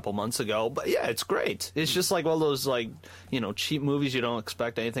probably a couple months ago. But yeah, it's great. It's just like one of those, cheap movies you don't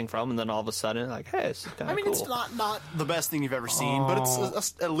expect anything from, and then all of a sudden, hey, it's kind of cool. It's not the best thing you've ever seen, but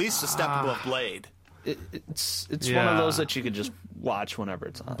it's at least a step above Blade. It's one of those that you could just watch whenever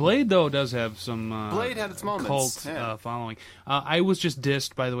it's on. Blade, though, does have some Blade had its moments. cult following. I was just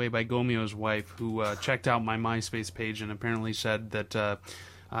dissed, by the way, by Gomeo's wife, who checked out my MySpace page and apparently said that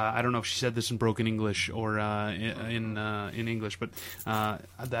I don't know if she said this in broken English or in English, but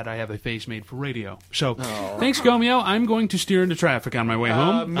that I have a face made for radio. So, thanks, Gomeo. I'm going to steer into traffic on my way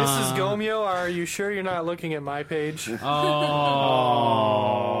home. Mrs. Gomeo, are you sure you're not looking at my page? Oh,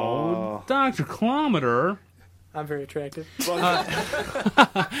 Dr. Kilometer. I'm very attractive.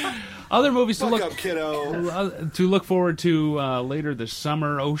 Other movies to Fuck look up, kiddo. to look forward to later this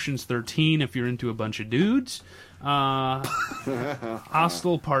summer: Ocean's 13, if you're into a bunch of dudes.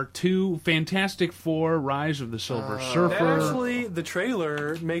 Hostel Part 2, Fantastic Four, Rise of the Silver Surfer. Actually, the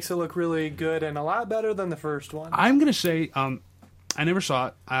trailer makes it look really good and a lot better than the first one. I'm going to say, I never saw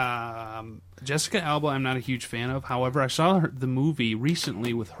it. Jessica Alba, I'm not a huge fan of. However, I saw the movie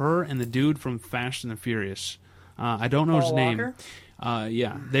recently with her and the dude from Fast and the Furious. I don't know his name. Walker?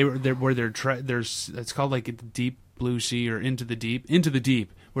 Yeah, there's it's called like the Deep Blue Sea or Into the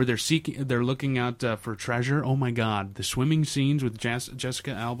Deep, where they're looking out for treasure. Oh my God, the swimming scenes with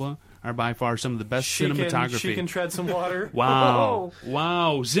Jessica Alba are by far some of the best cinematography. She can tread some water. Wow.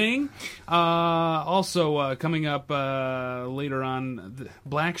 Wow. Zing. Also, coming up later on,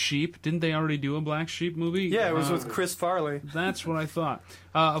 Black Sheep. Didn't they already do a Black Sheep movie? Yeah, it was with Chris Farley. That's what I thought.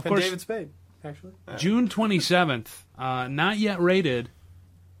 Of and course, David Spade, actually. June 27th, not yet rated,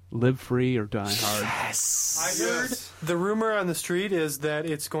 Live Free or Die Hard. I heard the rumor on the street is that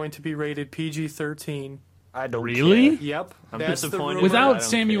it's going to be rated PG-13. I don't Really? care. Yep. I'm that's disappointed. the rumor. I Without don't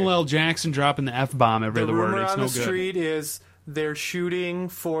Samuel care. L. Jackson dropping the F-bomb every The other word, rumor it's on no the good. street is they're shooting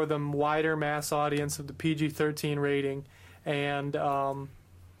for the wider mass audience of the PG-13 rating, and wow,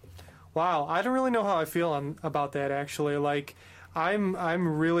 I don't really know how I feel about that actually. Like, I'm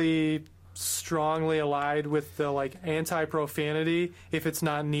really strongly allied with the like anti-profanity if it's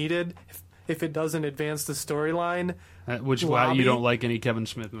not needed, if it doesn't advance the storyline. Which is why you don't like any Kevin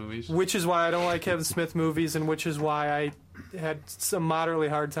Smith movies. Which is why I don't like Kevin Smith movies, and which is why I had some moderately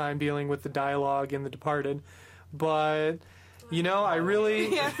hard time dealing with the dialogue in The Departed. But you know, I love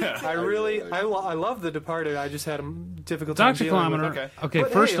The Departed. I just had a difficult time Dr. dealing Kilometer. with it. Okay,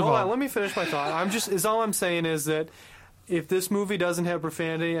 But first hey, of hold all, on, let me finish my thought. All I'm saying is that if this movie doesn't have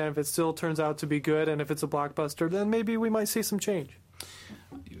profanity, and if it still turns out to be good, and if it's a blockbuster, then maybe we might see some change.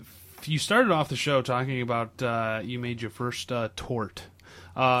 you started off the show talking about you made your first tort.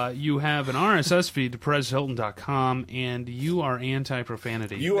 You have an RSS feed to PerezHilton.com, and you are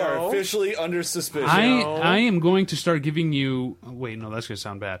anti-profanity. You are officially under suspicion. I am going to start giving you... Wait, no, that's going to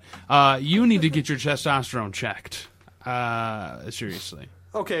sound bad. You need to get your testosterone checked. Seriously.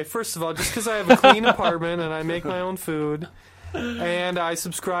 Okay, first of all, just because I have a clean apartment and I make my own food, and I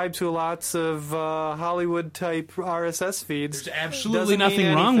subscribe to lots of Hollywood-type RSS feeds, There's absolutely doesn't nothing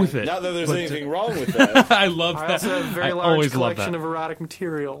mean wrong with anything. it. Not that there's But, anything wrong with that. I love I that. also have a very I large always love collection that. of erotic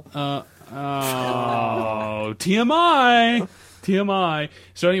material. Oh, TMI. TMI.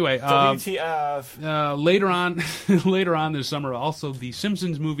 So anyway, WTF. later on this summer, also the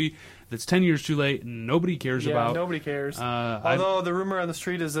Simpsons movie that's 10 years too late and nobody cares Yeah, about. nobody cares. Although the rumor on the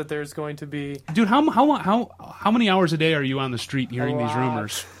street is that there's going to be Dude, how many hours a day are you on the street hearing these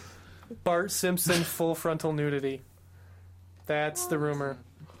rumors? Bart Simpson full frontal nudity. That's the rumor.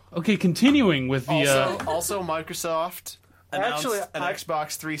 Okay, continuing with the Also, Microsoft announced Actually, an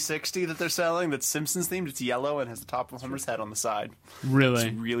Xbox 360 that they're selling that's Simpsons themed. It's yellow and has the top of Homer's head on the side. really.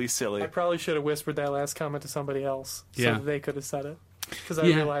 It's really silly. I probably should have whispered that last comment to somebody else so Yeah. that they could have said it. Because I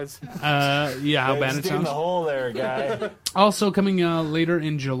Yeah. realized Yeah, how bad it Dig in sounds. the hole there, guy. Also coming later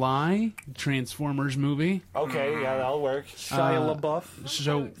in July, Transformers movie. Okay, yeah, that'll work. Shia LaBeouf. I'm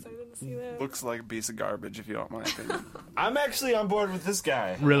So excited to see that. Looks like a piece of garbage, if you want my opinion. I'm actually on board with this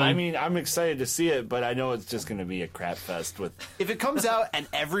guy. Really? I mean, I'm excited to see it, but I know it's just going to be a crap fest with... If it comes out and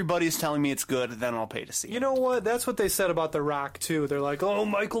everybody's telling me it's good, then I'll pay to see it. You know what? That's what they said about The Rock, too. They're like, oh,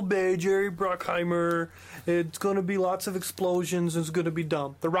 Michael Bay, Jerry Bruckheimer, it's going to be lots of explosions, it's going to be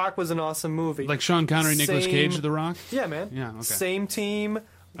dumb. The Rock was an awesome movie. like Sean Connery, Nicolas Same- Cage, The Rock. Yeah, man. Yeah, okay. Same team.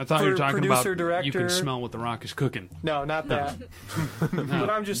 I thought you were talking about producer, director. you can smell what The Rock is cooking. No, not that. But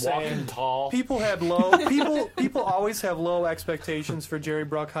I'm just Walking saying. tall. People had low people always have low expectations for Jerry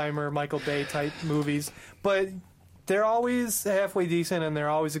Bruckheimer, Michael Bay type movies, but they're always halfway decent and they're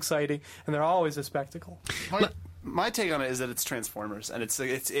always exciting and they're always a spectacle. My take on it is that it's Transformers, and it's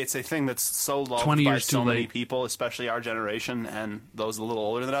a thing that's so loved 20 by years so too many late. people, especially our generation and those a little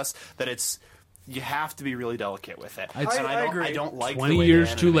older than us, that you have to be really delicate with it. I'd say- And I agree. I don't like 20 the way years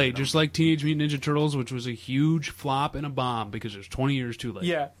they too animate late, them. just like Teenage Mutant Ninja Turtles, which was a huge flop and a bomb because it was 20 years too late.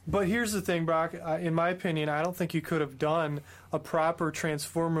 Yeah, but here's the thing, Brock. In my opinion, I don't think you could have done a proper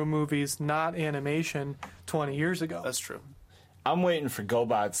Transformer movies, not animation, 20 years ago. That's true. I'm waiting for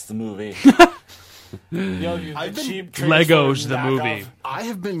GoBots, the movie. I've been- cheap Legos, the knockoff. movie. I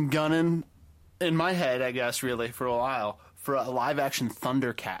have been gunning in my head, I guess, really, for a while, for a live-action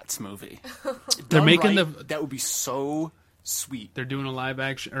Thundercats movie. They're Done making right, that would be so sweet. They're doing a live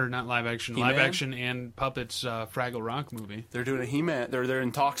action, or not live action, He-Man? live action and puppets Fraggle Rock movie. They're doing a He-Man. They're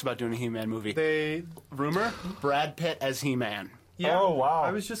in talks about doing a He-Man movie. They, Rumor: Brad Pitt as He-Man. yeah. Oh, wow.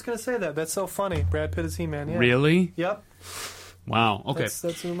 I was just gonna say that. That's so funny. Brad Pitt is He-Man. Yeah. Really? Yep. Wow. Okay.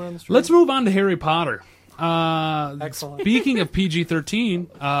 That's rumor on the street. Let's move on to Harry Potter. Excellent. Speaking of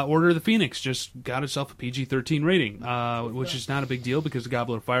PG-13, Order of the Phoenix just got itself a PG-13 rating, which is not a big deal because The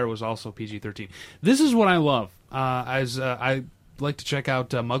Goblet of Fire was also PG-13. This is what I love. like to check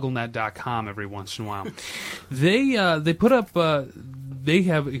out MuggleNet.com every once in a while. They put up. They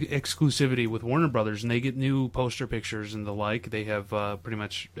have exclusivity with Warner Brothers, and they get new poster pictures and the like. They have pretty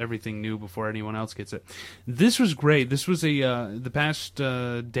much everything new before anyone else gets it. This was great. This was the past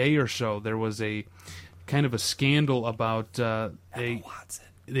day or so. There was a kind of a scandal about the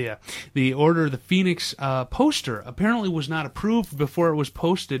Order of the Phoenix poster. Apparently, was not approved before it was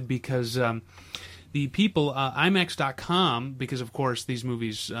posted because. The people, IMAX.com, because of course these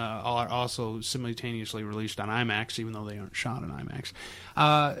movies are also simultaneously released on IMAX, even though they aren't shot on IMAX,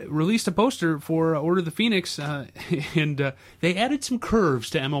 released a poster for Order of the Phoenix, and they added some curves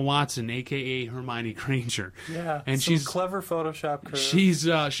to Emma Watson, a.k.a. Hermione Granger. Yeah, and some she's clever Photoshop curves.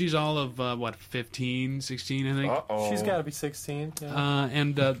 She's all of, 15, 16, I think? Uh-oh. She's got to be 16. Yeah.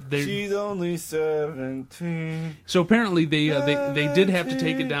 And she's only 17. So apparently they did have to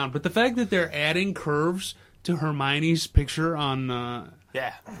take it down, but the fact that they're adding curves to Hermione's picture on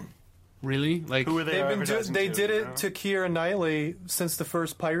really, like, who are they? They did it to Keira Knightley since the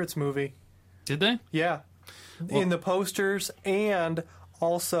first Pirates movie. Did they? Yeah, in the posters, and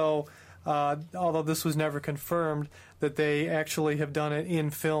also although this was never confirmed, that they actually have done it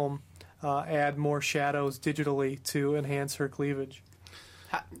in film, add more shadows digitally to enhance her cleavage.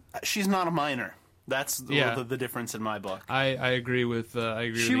 She's not a minor. That's the difference in my book. I agree with.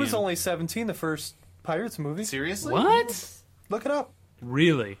 She was only 17 the first Pirates movie. Seriously? What? Look it up.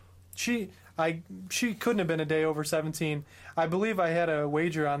 Really? She couldn't have been a day over 17. I believe I had a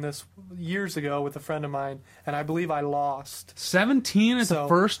wager on this years ago with a friend of mine, and I believe I lost. 17 at the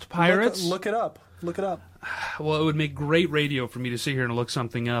first Pirates? Look it up. Look it up. Well, it would make great radio for me to sit here and look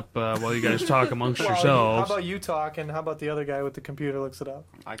something up while you guys talk amongst How yourselves. about you talk, and how about the other guy with the computer looks it up?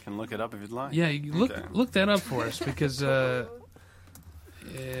 I can look it up if you'd like. Yeah, you look that up for us, because yeah,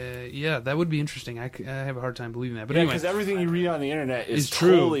 that would be interesting. I have a hard time believing that. But anyway, because everything you read on the internet is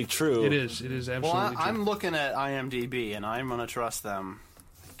true. totally true. It is absolutely well, true. I'm looking at IMDb, and I'm going to trust them.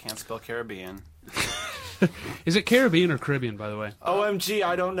 Can't spell Caribbean. Is it Caribbean or Caribbean, by the way? OMG,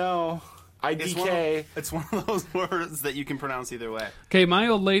 I don't know. IDK. It's one of those words that you can pronounce either way. Okay, my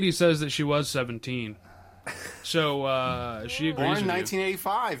old lady says that she was 17. So she agrees Born in with you.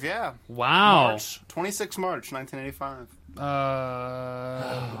 1985, yeah. Wow. March, 26 March 1985.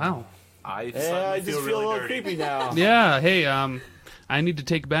 Wow. I just feel really a little dirty. creepy now. Yeah, hey, I need to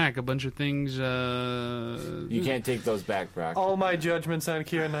take back a bunch of things. You can't take those back, Brock. All my judgments on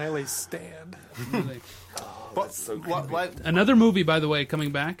Keira Knightley stand. But, what? Another movie, by the way,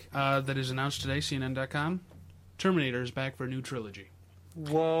 coming back that is announced today, CNN.com. Terminator is back for a new trilogy.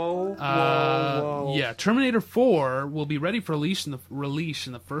 Whoa, whoa. Yeah, Terminator 4 will be ready for release in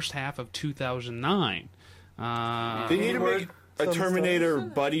the first half of 2009. They need to make a Terminator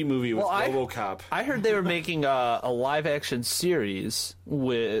buddy movie with RoboCop. I heard they were making a live-action series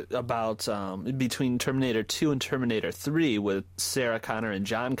about between Terminator 2 and Terminator 3 with Sarah Connor and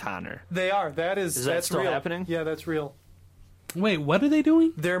John Connor. They are. Is that that's still real. happening? Yeah, that's real. Wait, what are they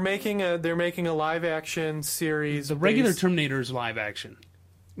doing? They're making a live action series. The regular Terminator is live action.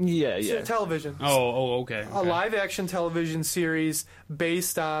 Yeah. Television. Oh, okay. A live action television series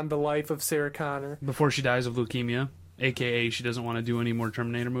based on the life of Sarah Connor. Before she dies of leukemia, aka she doesn't want to do any more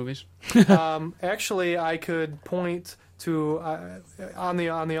Terminator movies. Actually, I could point to on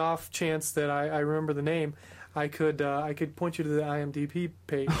the off chance that I remember the name, I could point you to the IMDb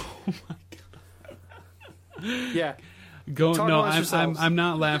page. Oh my god. Yeah. I'm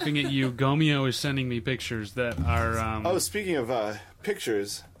not laughing at you. Gomeo is sending me pictures that are. Speaking of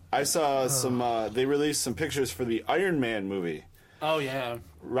pictures, I saw some. They released some pictures for the Iron Man movie. Oh yeah,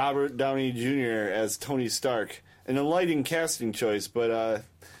 Robert Downey Jr. as Tony Stark. An enlightening casting choice, but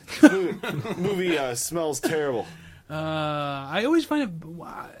movie smells terrible. I always find it.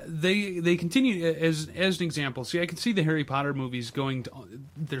 They continue as an example. See, I can see the Harry Potter movies going to.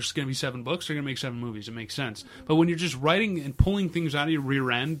 There's going to be 7 books. They're going to make 7 movies. It makes sense. But when you're just writing and pulling things out of your rear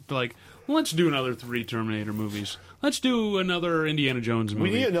end, like, well, let's do another 3 Terminator movies. Let's do another Indiana Jones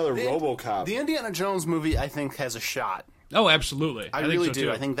movie. We need another RoboCop. The Indiana Jones movie, I think, has a shot. Oh, absolutely. I think really so do.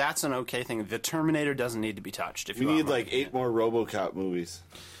 too. I think that's an okay thing. The Terminator doesn't need to be touched. We need like 8 more RoboCop movies.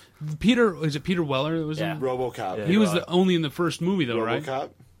 Is it Peter Weller that was in? RoboCop. Yeah, he was only in the first movie, though, right? RoboCop?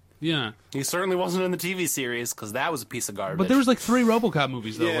 Yeah. He certainly wasn't in the TV series, because that was a piece of garbage. But there was like 3 RoboCop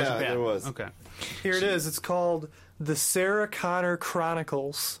movies, though, wasn't there? there was. Okay. Here it is. It's called The Sarah Connor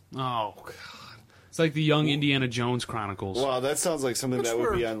Chronicles. Oh, God. It's like the Young Indiana Jones Chronicles. Wow, that sounds like something that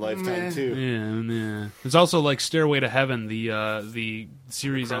would be on Lifetime, too. Yeah. There's also like Stairway to Heaven, the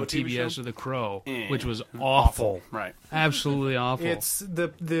series on TV TBS show? of The Crow, Yeah. which was awful. Right. Absolutely awful. It's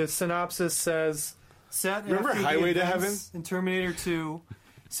the synopsis says Set Remember after the Highway to events in Terminator 2,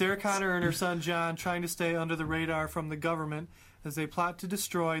 Sarah Connor and her son John trying to stay under the radar from the government as they plot to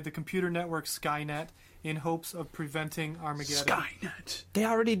destroy the computer network Skynet in hopes of preventing Armageddon. Skynet. They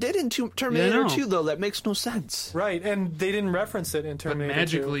already did in Terminator 2, though. That makes no sense. Right, and they didn't reference it in But Terminator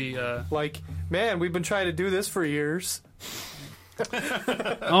magically, 2. Like, man, we've been trying to do this for years.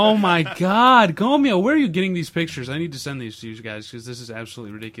 oh my God, Gomeo, where are you getting these pictures? I need to send these to you guys because this is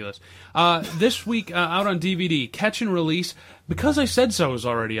absolutely ridiculous. This week, out on DVD, Catch and Release. Because I Said So is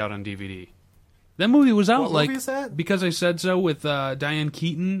already out on DVD. That movie was out What movie is that? Because I Said So with Diane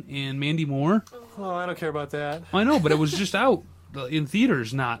Keaton and Mandy Moore. Oh, I don't care about that. I know, but it was just out in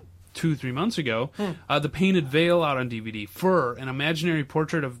theaters not 2-3 months ago. The Painted Veil out on DVD. Fur, an imaginary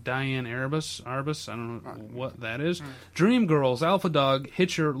portrait of Diane Arbus. I don't know what that is. Dreamgirls, Alpha Dog,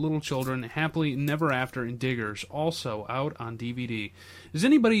 Hitcher, Little Children, Happily Never After, and Diggers, also out on DVD. Is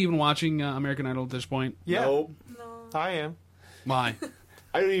anybody even watching American Idol at this point? Yeah, Nope. I am. Why?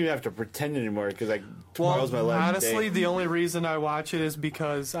 I don't even have to pretend anymore because tomorrow's my last honestly, day. the only reason I watch it is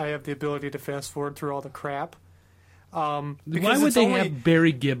because I have the ability to fast forward through all the crap. Why would they have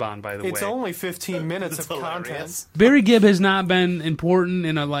Barry Gibb on, by the way? It's only 15 minutes of content. Barry Gibb has not been important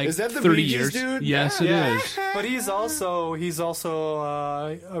in Is that the 30 Bee Gees years. dude? Yes, Yeah. it is. But he's also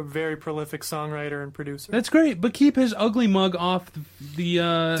a very prolific songwriter and producer. That's great, but keep his ugly mug off the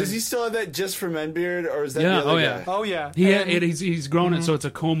Does he still have that Just for Men beard, or is that the other guy? Oh yeah. He's grown it so it's a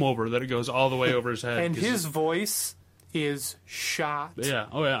comb over that it goes all the way over his head. And 'cause his voice is shot. yeah,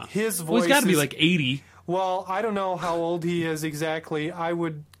 oh yeah. His Well, voice he's got to be is- like 80. Well, I don't know how old he is exactly. I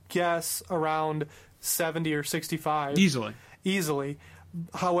would guess around 70 or 65. Easily.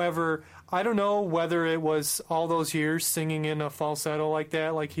 However, I don't know whether it was all those years singing in a falsetto like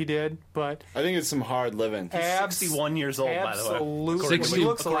that, like he did, but I think it's some hard living. 61 years old, by the way. absolutely, he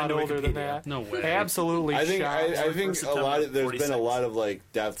looks a lot older than that. No way. Absolutely, I think shot. I think a lot of, there's been a 46. lot of like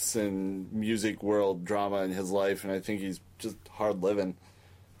deaths and music world drama in his life, and I think he's just hard living.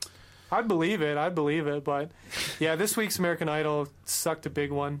 I'd believe it, but yeah, this week's American Idol sucked a big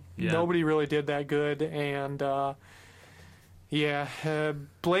one. Yeah. Nobody really did that good, and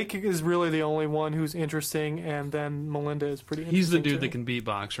Blake is really the only one who's interesting, and then Melinda is pretty interesting. He's the dude too. that can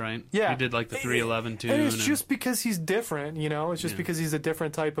beatbox, right? Yeah. He did like the 311 too. And it's just because he's different, It's just because he's a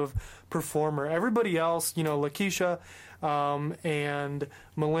different type of performer. Everybody else, Lakeisha and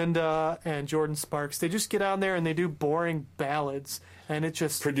Melinda and Jordan Sparks, they just get on there and they do boring ballads, and it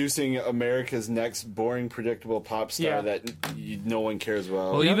just Producing America's next boring, predictable pop star Yeah. that no one cares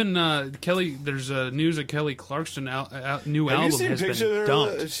about. Well, even Kelly. There's news that Kelly Clarkson new Have you album seen has pictures been of her?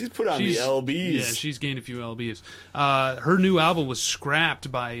 dumped. She's put on the LBs. Yeah, she's gained a few LBs. Her new album was scrapped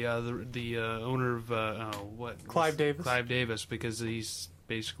by the owner of Clive Davis. Clive Davis, because he's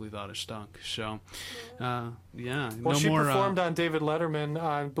basically thought it stunk. So, yeah, Well, no she more. performed on David Letterman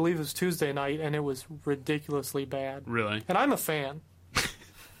on, I believe it was Tuesday night, and it was ridiculously bad. Really? And I'm a fan.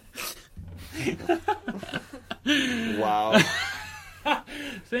 Wow.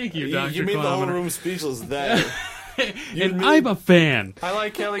 Thank you, You Dr. made the whole Kilometer. room speechless there. And I'm a fan. I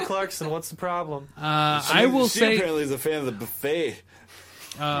like Kelly Clarkson. What's the problem? I will she say. apparently is a fan of the buffet.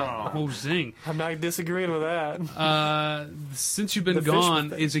 Oh, zing! I'm not disagreeing with that. Since You've Been The Fish Gone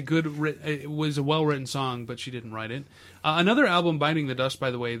Buffet. is it was a well written song, but she didn't write it. Another album, Biting the Dust,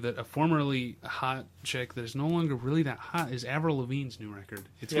 by the way, that a formerly hot chick that is no longer really that hot is Avril Lavigne's new record.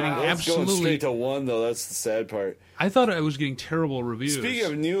 It's getting Well, it's going absolutely. straight to one, though. That's the sad part. I thought it was getting terrible reviews. Speaking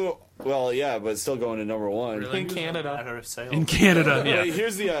of new, well, yeah, but still going to number one. Really? In Canada. Matter of sales. in Canada, yeah, Wait,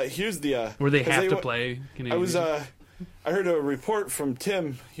 here's the where they 'cause have to wa- play Canadian. I was I heard a report from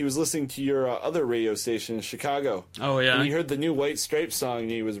Tim. He was listening to your other radio station in Chicago. Oh, yeah? And he heard the new White Stripes song,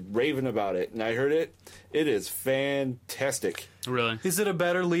 and he was raving about it. And I heard it. It is fantastic. Really? Is it a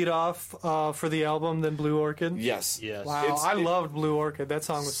better lead off for the album than Blue Orchid? Yes. Yes. Wow, I loved Blue Orchid. That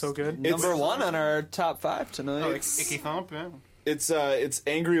song was so good. Number one on our top 5 tonight. Oh, Icky Thump, yeah. It's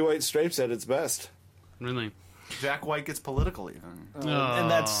angry White Stripes at its best. Really? Jack White gets political, even. And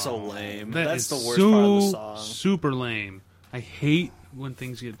that's so lame. That's the is worst part of the so song. super lame. I hate when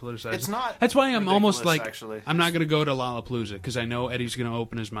things get politicized. It's not That's why I'm almost ridiculous, like actually. I'm not going to go to Lollapalooza because I know Eddie's going to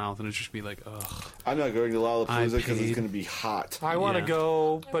open his mouth and it's just be like, ugh. I'm not going to Lollapalooza because paid. it's going to be hot. I want to Yeah.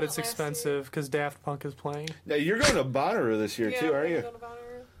 go, but went it's last expensive because Daft Punk is playing. Now, you're going to Bonnaroo this year, Yeah, too, we're aren't you? gonna go to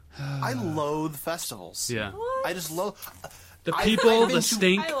Bonnaroo. I loathe festivals. Yeah. I just loathe... The I've people, been the to-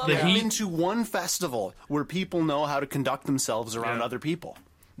 stink, I love the it. I've heat. been to one festival where people know how to conduct themselves around Yeah. other people.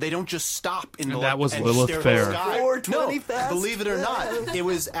 They don't just stop in the that was and Lilith stare at Fair. the sky. 420 No, Fest. believe it or not, it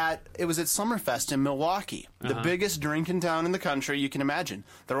was at Summerfest in Milwaukee, the biggest drinking town in the country you can imagine.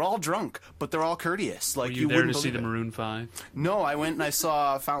 They're all drunk, but they're all courteous. Like Were you there wouldn't to see believe the it. Maroon 5? No, I went and I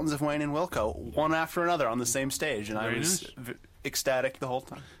saw Fountains of Wayne and Wilco one after another on the same stage, and Very I was nice. ecstatic the whole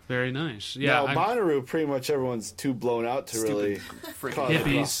time. Very nice. Yeah, Now, Bonnaroo, pretty much everyone's too blown out to really Freaking cause a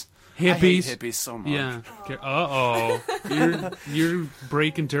hippies. I hate Hippies. hippies so much. Yeah. You're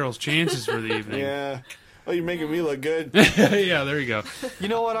breaking Terrell's chances for the evening. Yeah. Oh, you're making me look good. Yeah, there you go. You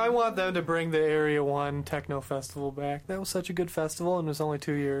know what? I want them to bring the Area 1 Techno Festival back. That was such a good festival, and it was only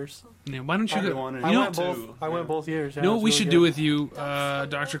 2 years. Yeah, why don't you I go? wanted- I You know, went both. I went both years. Yeah, you know it what was we really should do good. with you,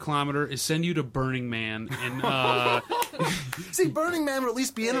 Dr. Kilometer, is send you to Burning Man, and See, Burning Man would at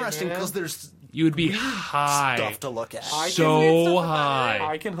least be interesting man. because there's you would be high. stuff to look at. So high.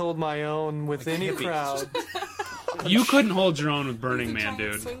 I can hold my own with any crowd. You couldn't hold your own with Burning Man, Giant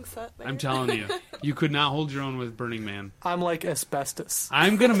dude. swing set there. I'm telling you. You could not hold your own with Burning Man. I'm like asbestos.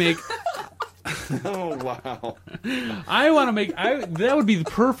 I'm going to make... Oh, wow. I want to make... that would be the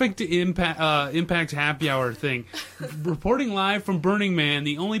perfect Impact Happy Hour thing. Reporting live from Burning Man,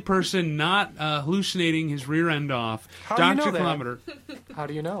 the only person not hallucinating his rear end off, How do you know Dr. that? Kilometer. How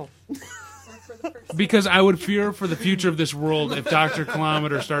do you know? Because I would fear for the future of this world if Dr.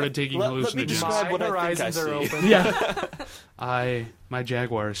 Kilometer started taking Let me hallucinogens. describe My what I think I horizons are see. open. Yeah. My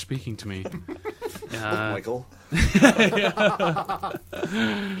Jaguar is speaking to me. Michael.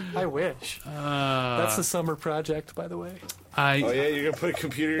 I wish. That's the summer project, by the way. Oh, yeah, you're going to put a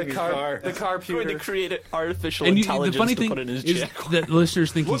computer in your car. The car Going to create an artificial And the intelligence funny to thing put in his is Jaguar. that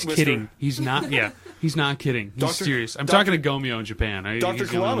listeners think Look, he's mister. kidding. He's not. Yeah, he's not kidding. He's Doctor- serious. I'm Doctor- talking to Gomeo in Japan. Dr. He's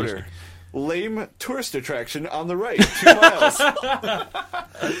the only Kilometer. listener. Lame tourist attraction on the right, 2 miles.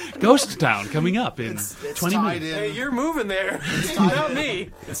 Ghost Town coming up in 20 tied minutes. in. Hey, you're moving there. Not me.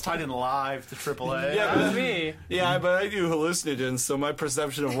 It's tied in live to AAA. Yeah, not me. Yeah, but I do hallucinogens, so my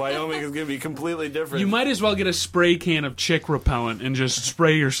perception of Wyoming is going to be completely different. You might as well get a spray can of chick repellent and just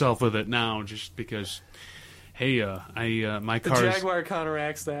spray yourself with it now, just because. Hey, my The car is Jaguar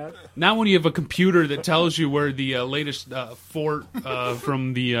counteracts that. not when you have a computer that tells you where the latest fort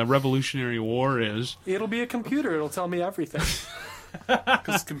from the Revolutionary War is. It'll be a computer. It'll tell me everything.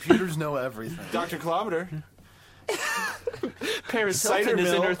 Because computers know everything. Dr. Kilometer. Paris Cider Hilton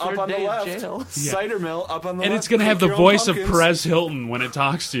is in mill her up third on the day of left. jail. Cider mill up on the And left. it's going to have the Cook your own voice of pumpkins. Perez Hilton when it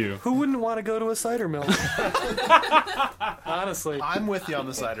talks to you. Who wouldn't want to go to a cider mill? Honestly. I'm with you on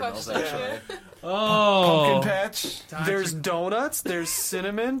the cider mills, actually. Oh. Pumpkin patch. There's donuts, there's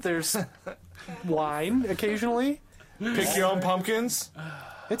cinnamon, there's wine occasionally. Pick your own pumpkins.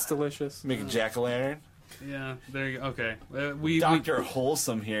 It's delicious. Make a jack-o'-lantern. Yeah, there you go. Okay. Dr.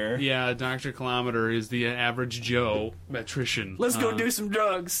 Wholesome here. Yeah, Dr. Kilometer is the average Joe metrician. Let's go do some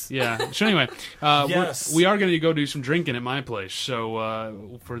drugs. Yeah. So anyway, Yes. we are going to go do some drinking at my place.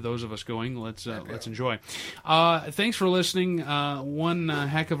 So for those of us going, let's enjoy. Thanks for listening. One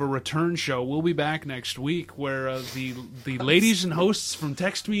heck of a return show. We'll be back next week, where the ladies and hosts from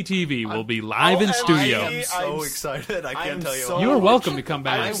Text Me TV will be live in studio. I'm So excited. I can't tell you. so- You are welcome to come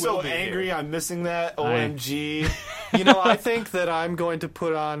back. I'm so be here. angry. I'm missing that. OMG. You know, I think that I'm going to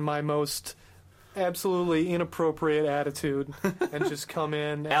put on my most absolutely inappropriate attitude and just come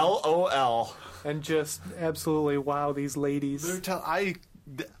in and, LOL. and just absolutely wow these ladies.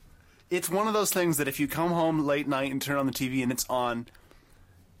 It's one of those things that if you come home late night and turn on the TV and it's on,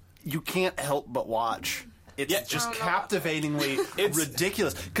 you can't help but watch. It's just captivatingly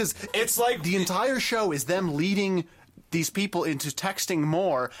ridiculous. Because It's like the entire show is them leading these people into texting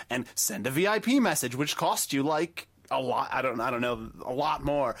more and send a VIP message, which costs you like a lot. I don't know, a lot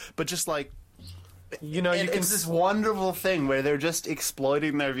more. But just like, You know, you can. it's this wonderful thing where they're just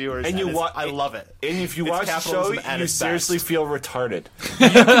exploiting their viewers, And you I love it. And if you It's watch the show, capitalism at you its seriously best. feel retarded. You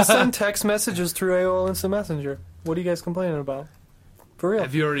can send text messages through AOL Instant Messenger. What are you guys complaining about? For real?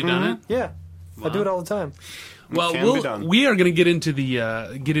 Have you already done it? Yeah, I do it all the time. Well, Can be done. we are going to get into the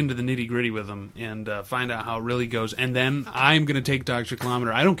nitty gritty with them and find out how it really goes, and then I'm going to take Dr.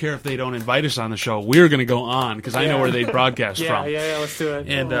 Kilometer. I don't care if they don't invite us on the show. We're going to go on because I know where they broadcast Yeah, from. yeah, let's do it.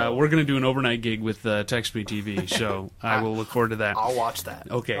 And we're going to do an overnight gig with Text Me TV, so I will look forward to that. I'll watch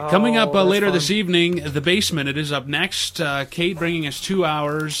that. Okay, coming up that's later fun. this evening, The Basement. It is up next. Kate bringing us 2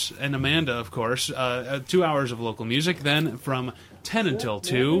 hours, and Amanda, of course, 2 hours of local music. Then from 10 until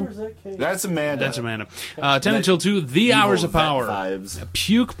 2. That's Amanda. That's Amanda. 10 until 2, The Hours of vet Power. vibes.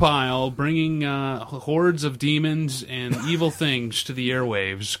 Puke Pile bringing hordes of demons and evil things to the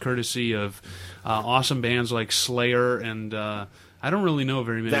airwaves, courtesy of awesome bands like Slayer and I don't really know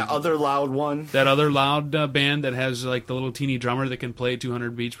very many. That other loud one. That other loud band that has like the little teeny drummer that can play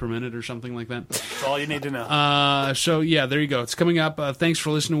 200 beats per minute or something like that. That's all you need to know. So yeah, there you go. It's coming up. Thanks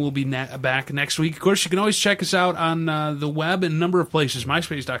for listening. We'll be back next week. Of course, you can always check us out on the web in a number of places.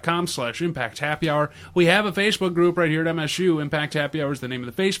 MySpace.com/Impact Happy Hour. We have a Facebook group right here at MSU. Impact Happy Hour is the name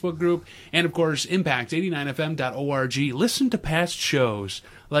of the Facebook group. And of course, Impact89fm.org. Listen to past shows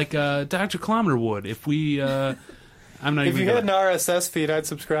like Dr. Kilometer would. If we... I'm not if even you had an RSS feed, I'd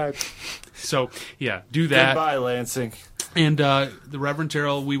subscribe. So, yeah, do that. Goodbye, Lansing. And the Reverend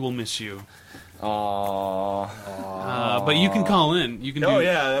Terrell, we will miss you. Aww. But you can call in. You can.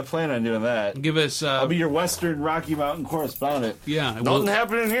 Yeah, I plan on doing that. Give us. I'll be your Western Rocky Mountain correspondent. Yeah, nothing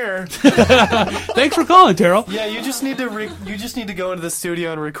happening here. Thanks for calling, Terrell. Yeah, you just need to go into the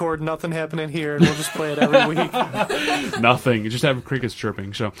studio and record "Nothing Happening Here," and we'll just play it every week. Nothing. Just have crickets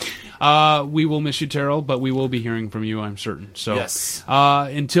chirping. So, we will miss you, Terrell, but we will be hearing from you, I'm certain. So, yes.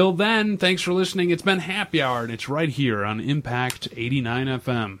 Until then, thanks for listening. It's been Happy Hour, and it's right here on Impact 89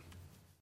 FM.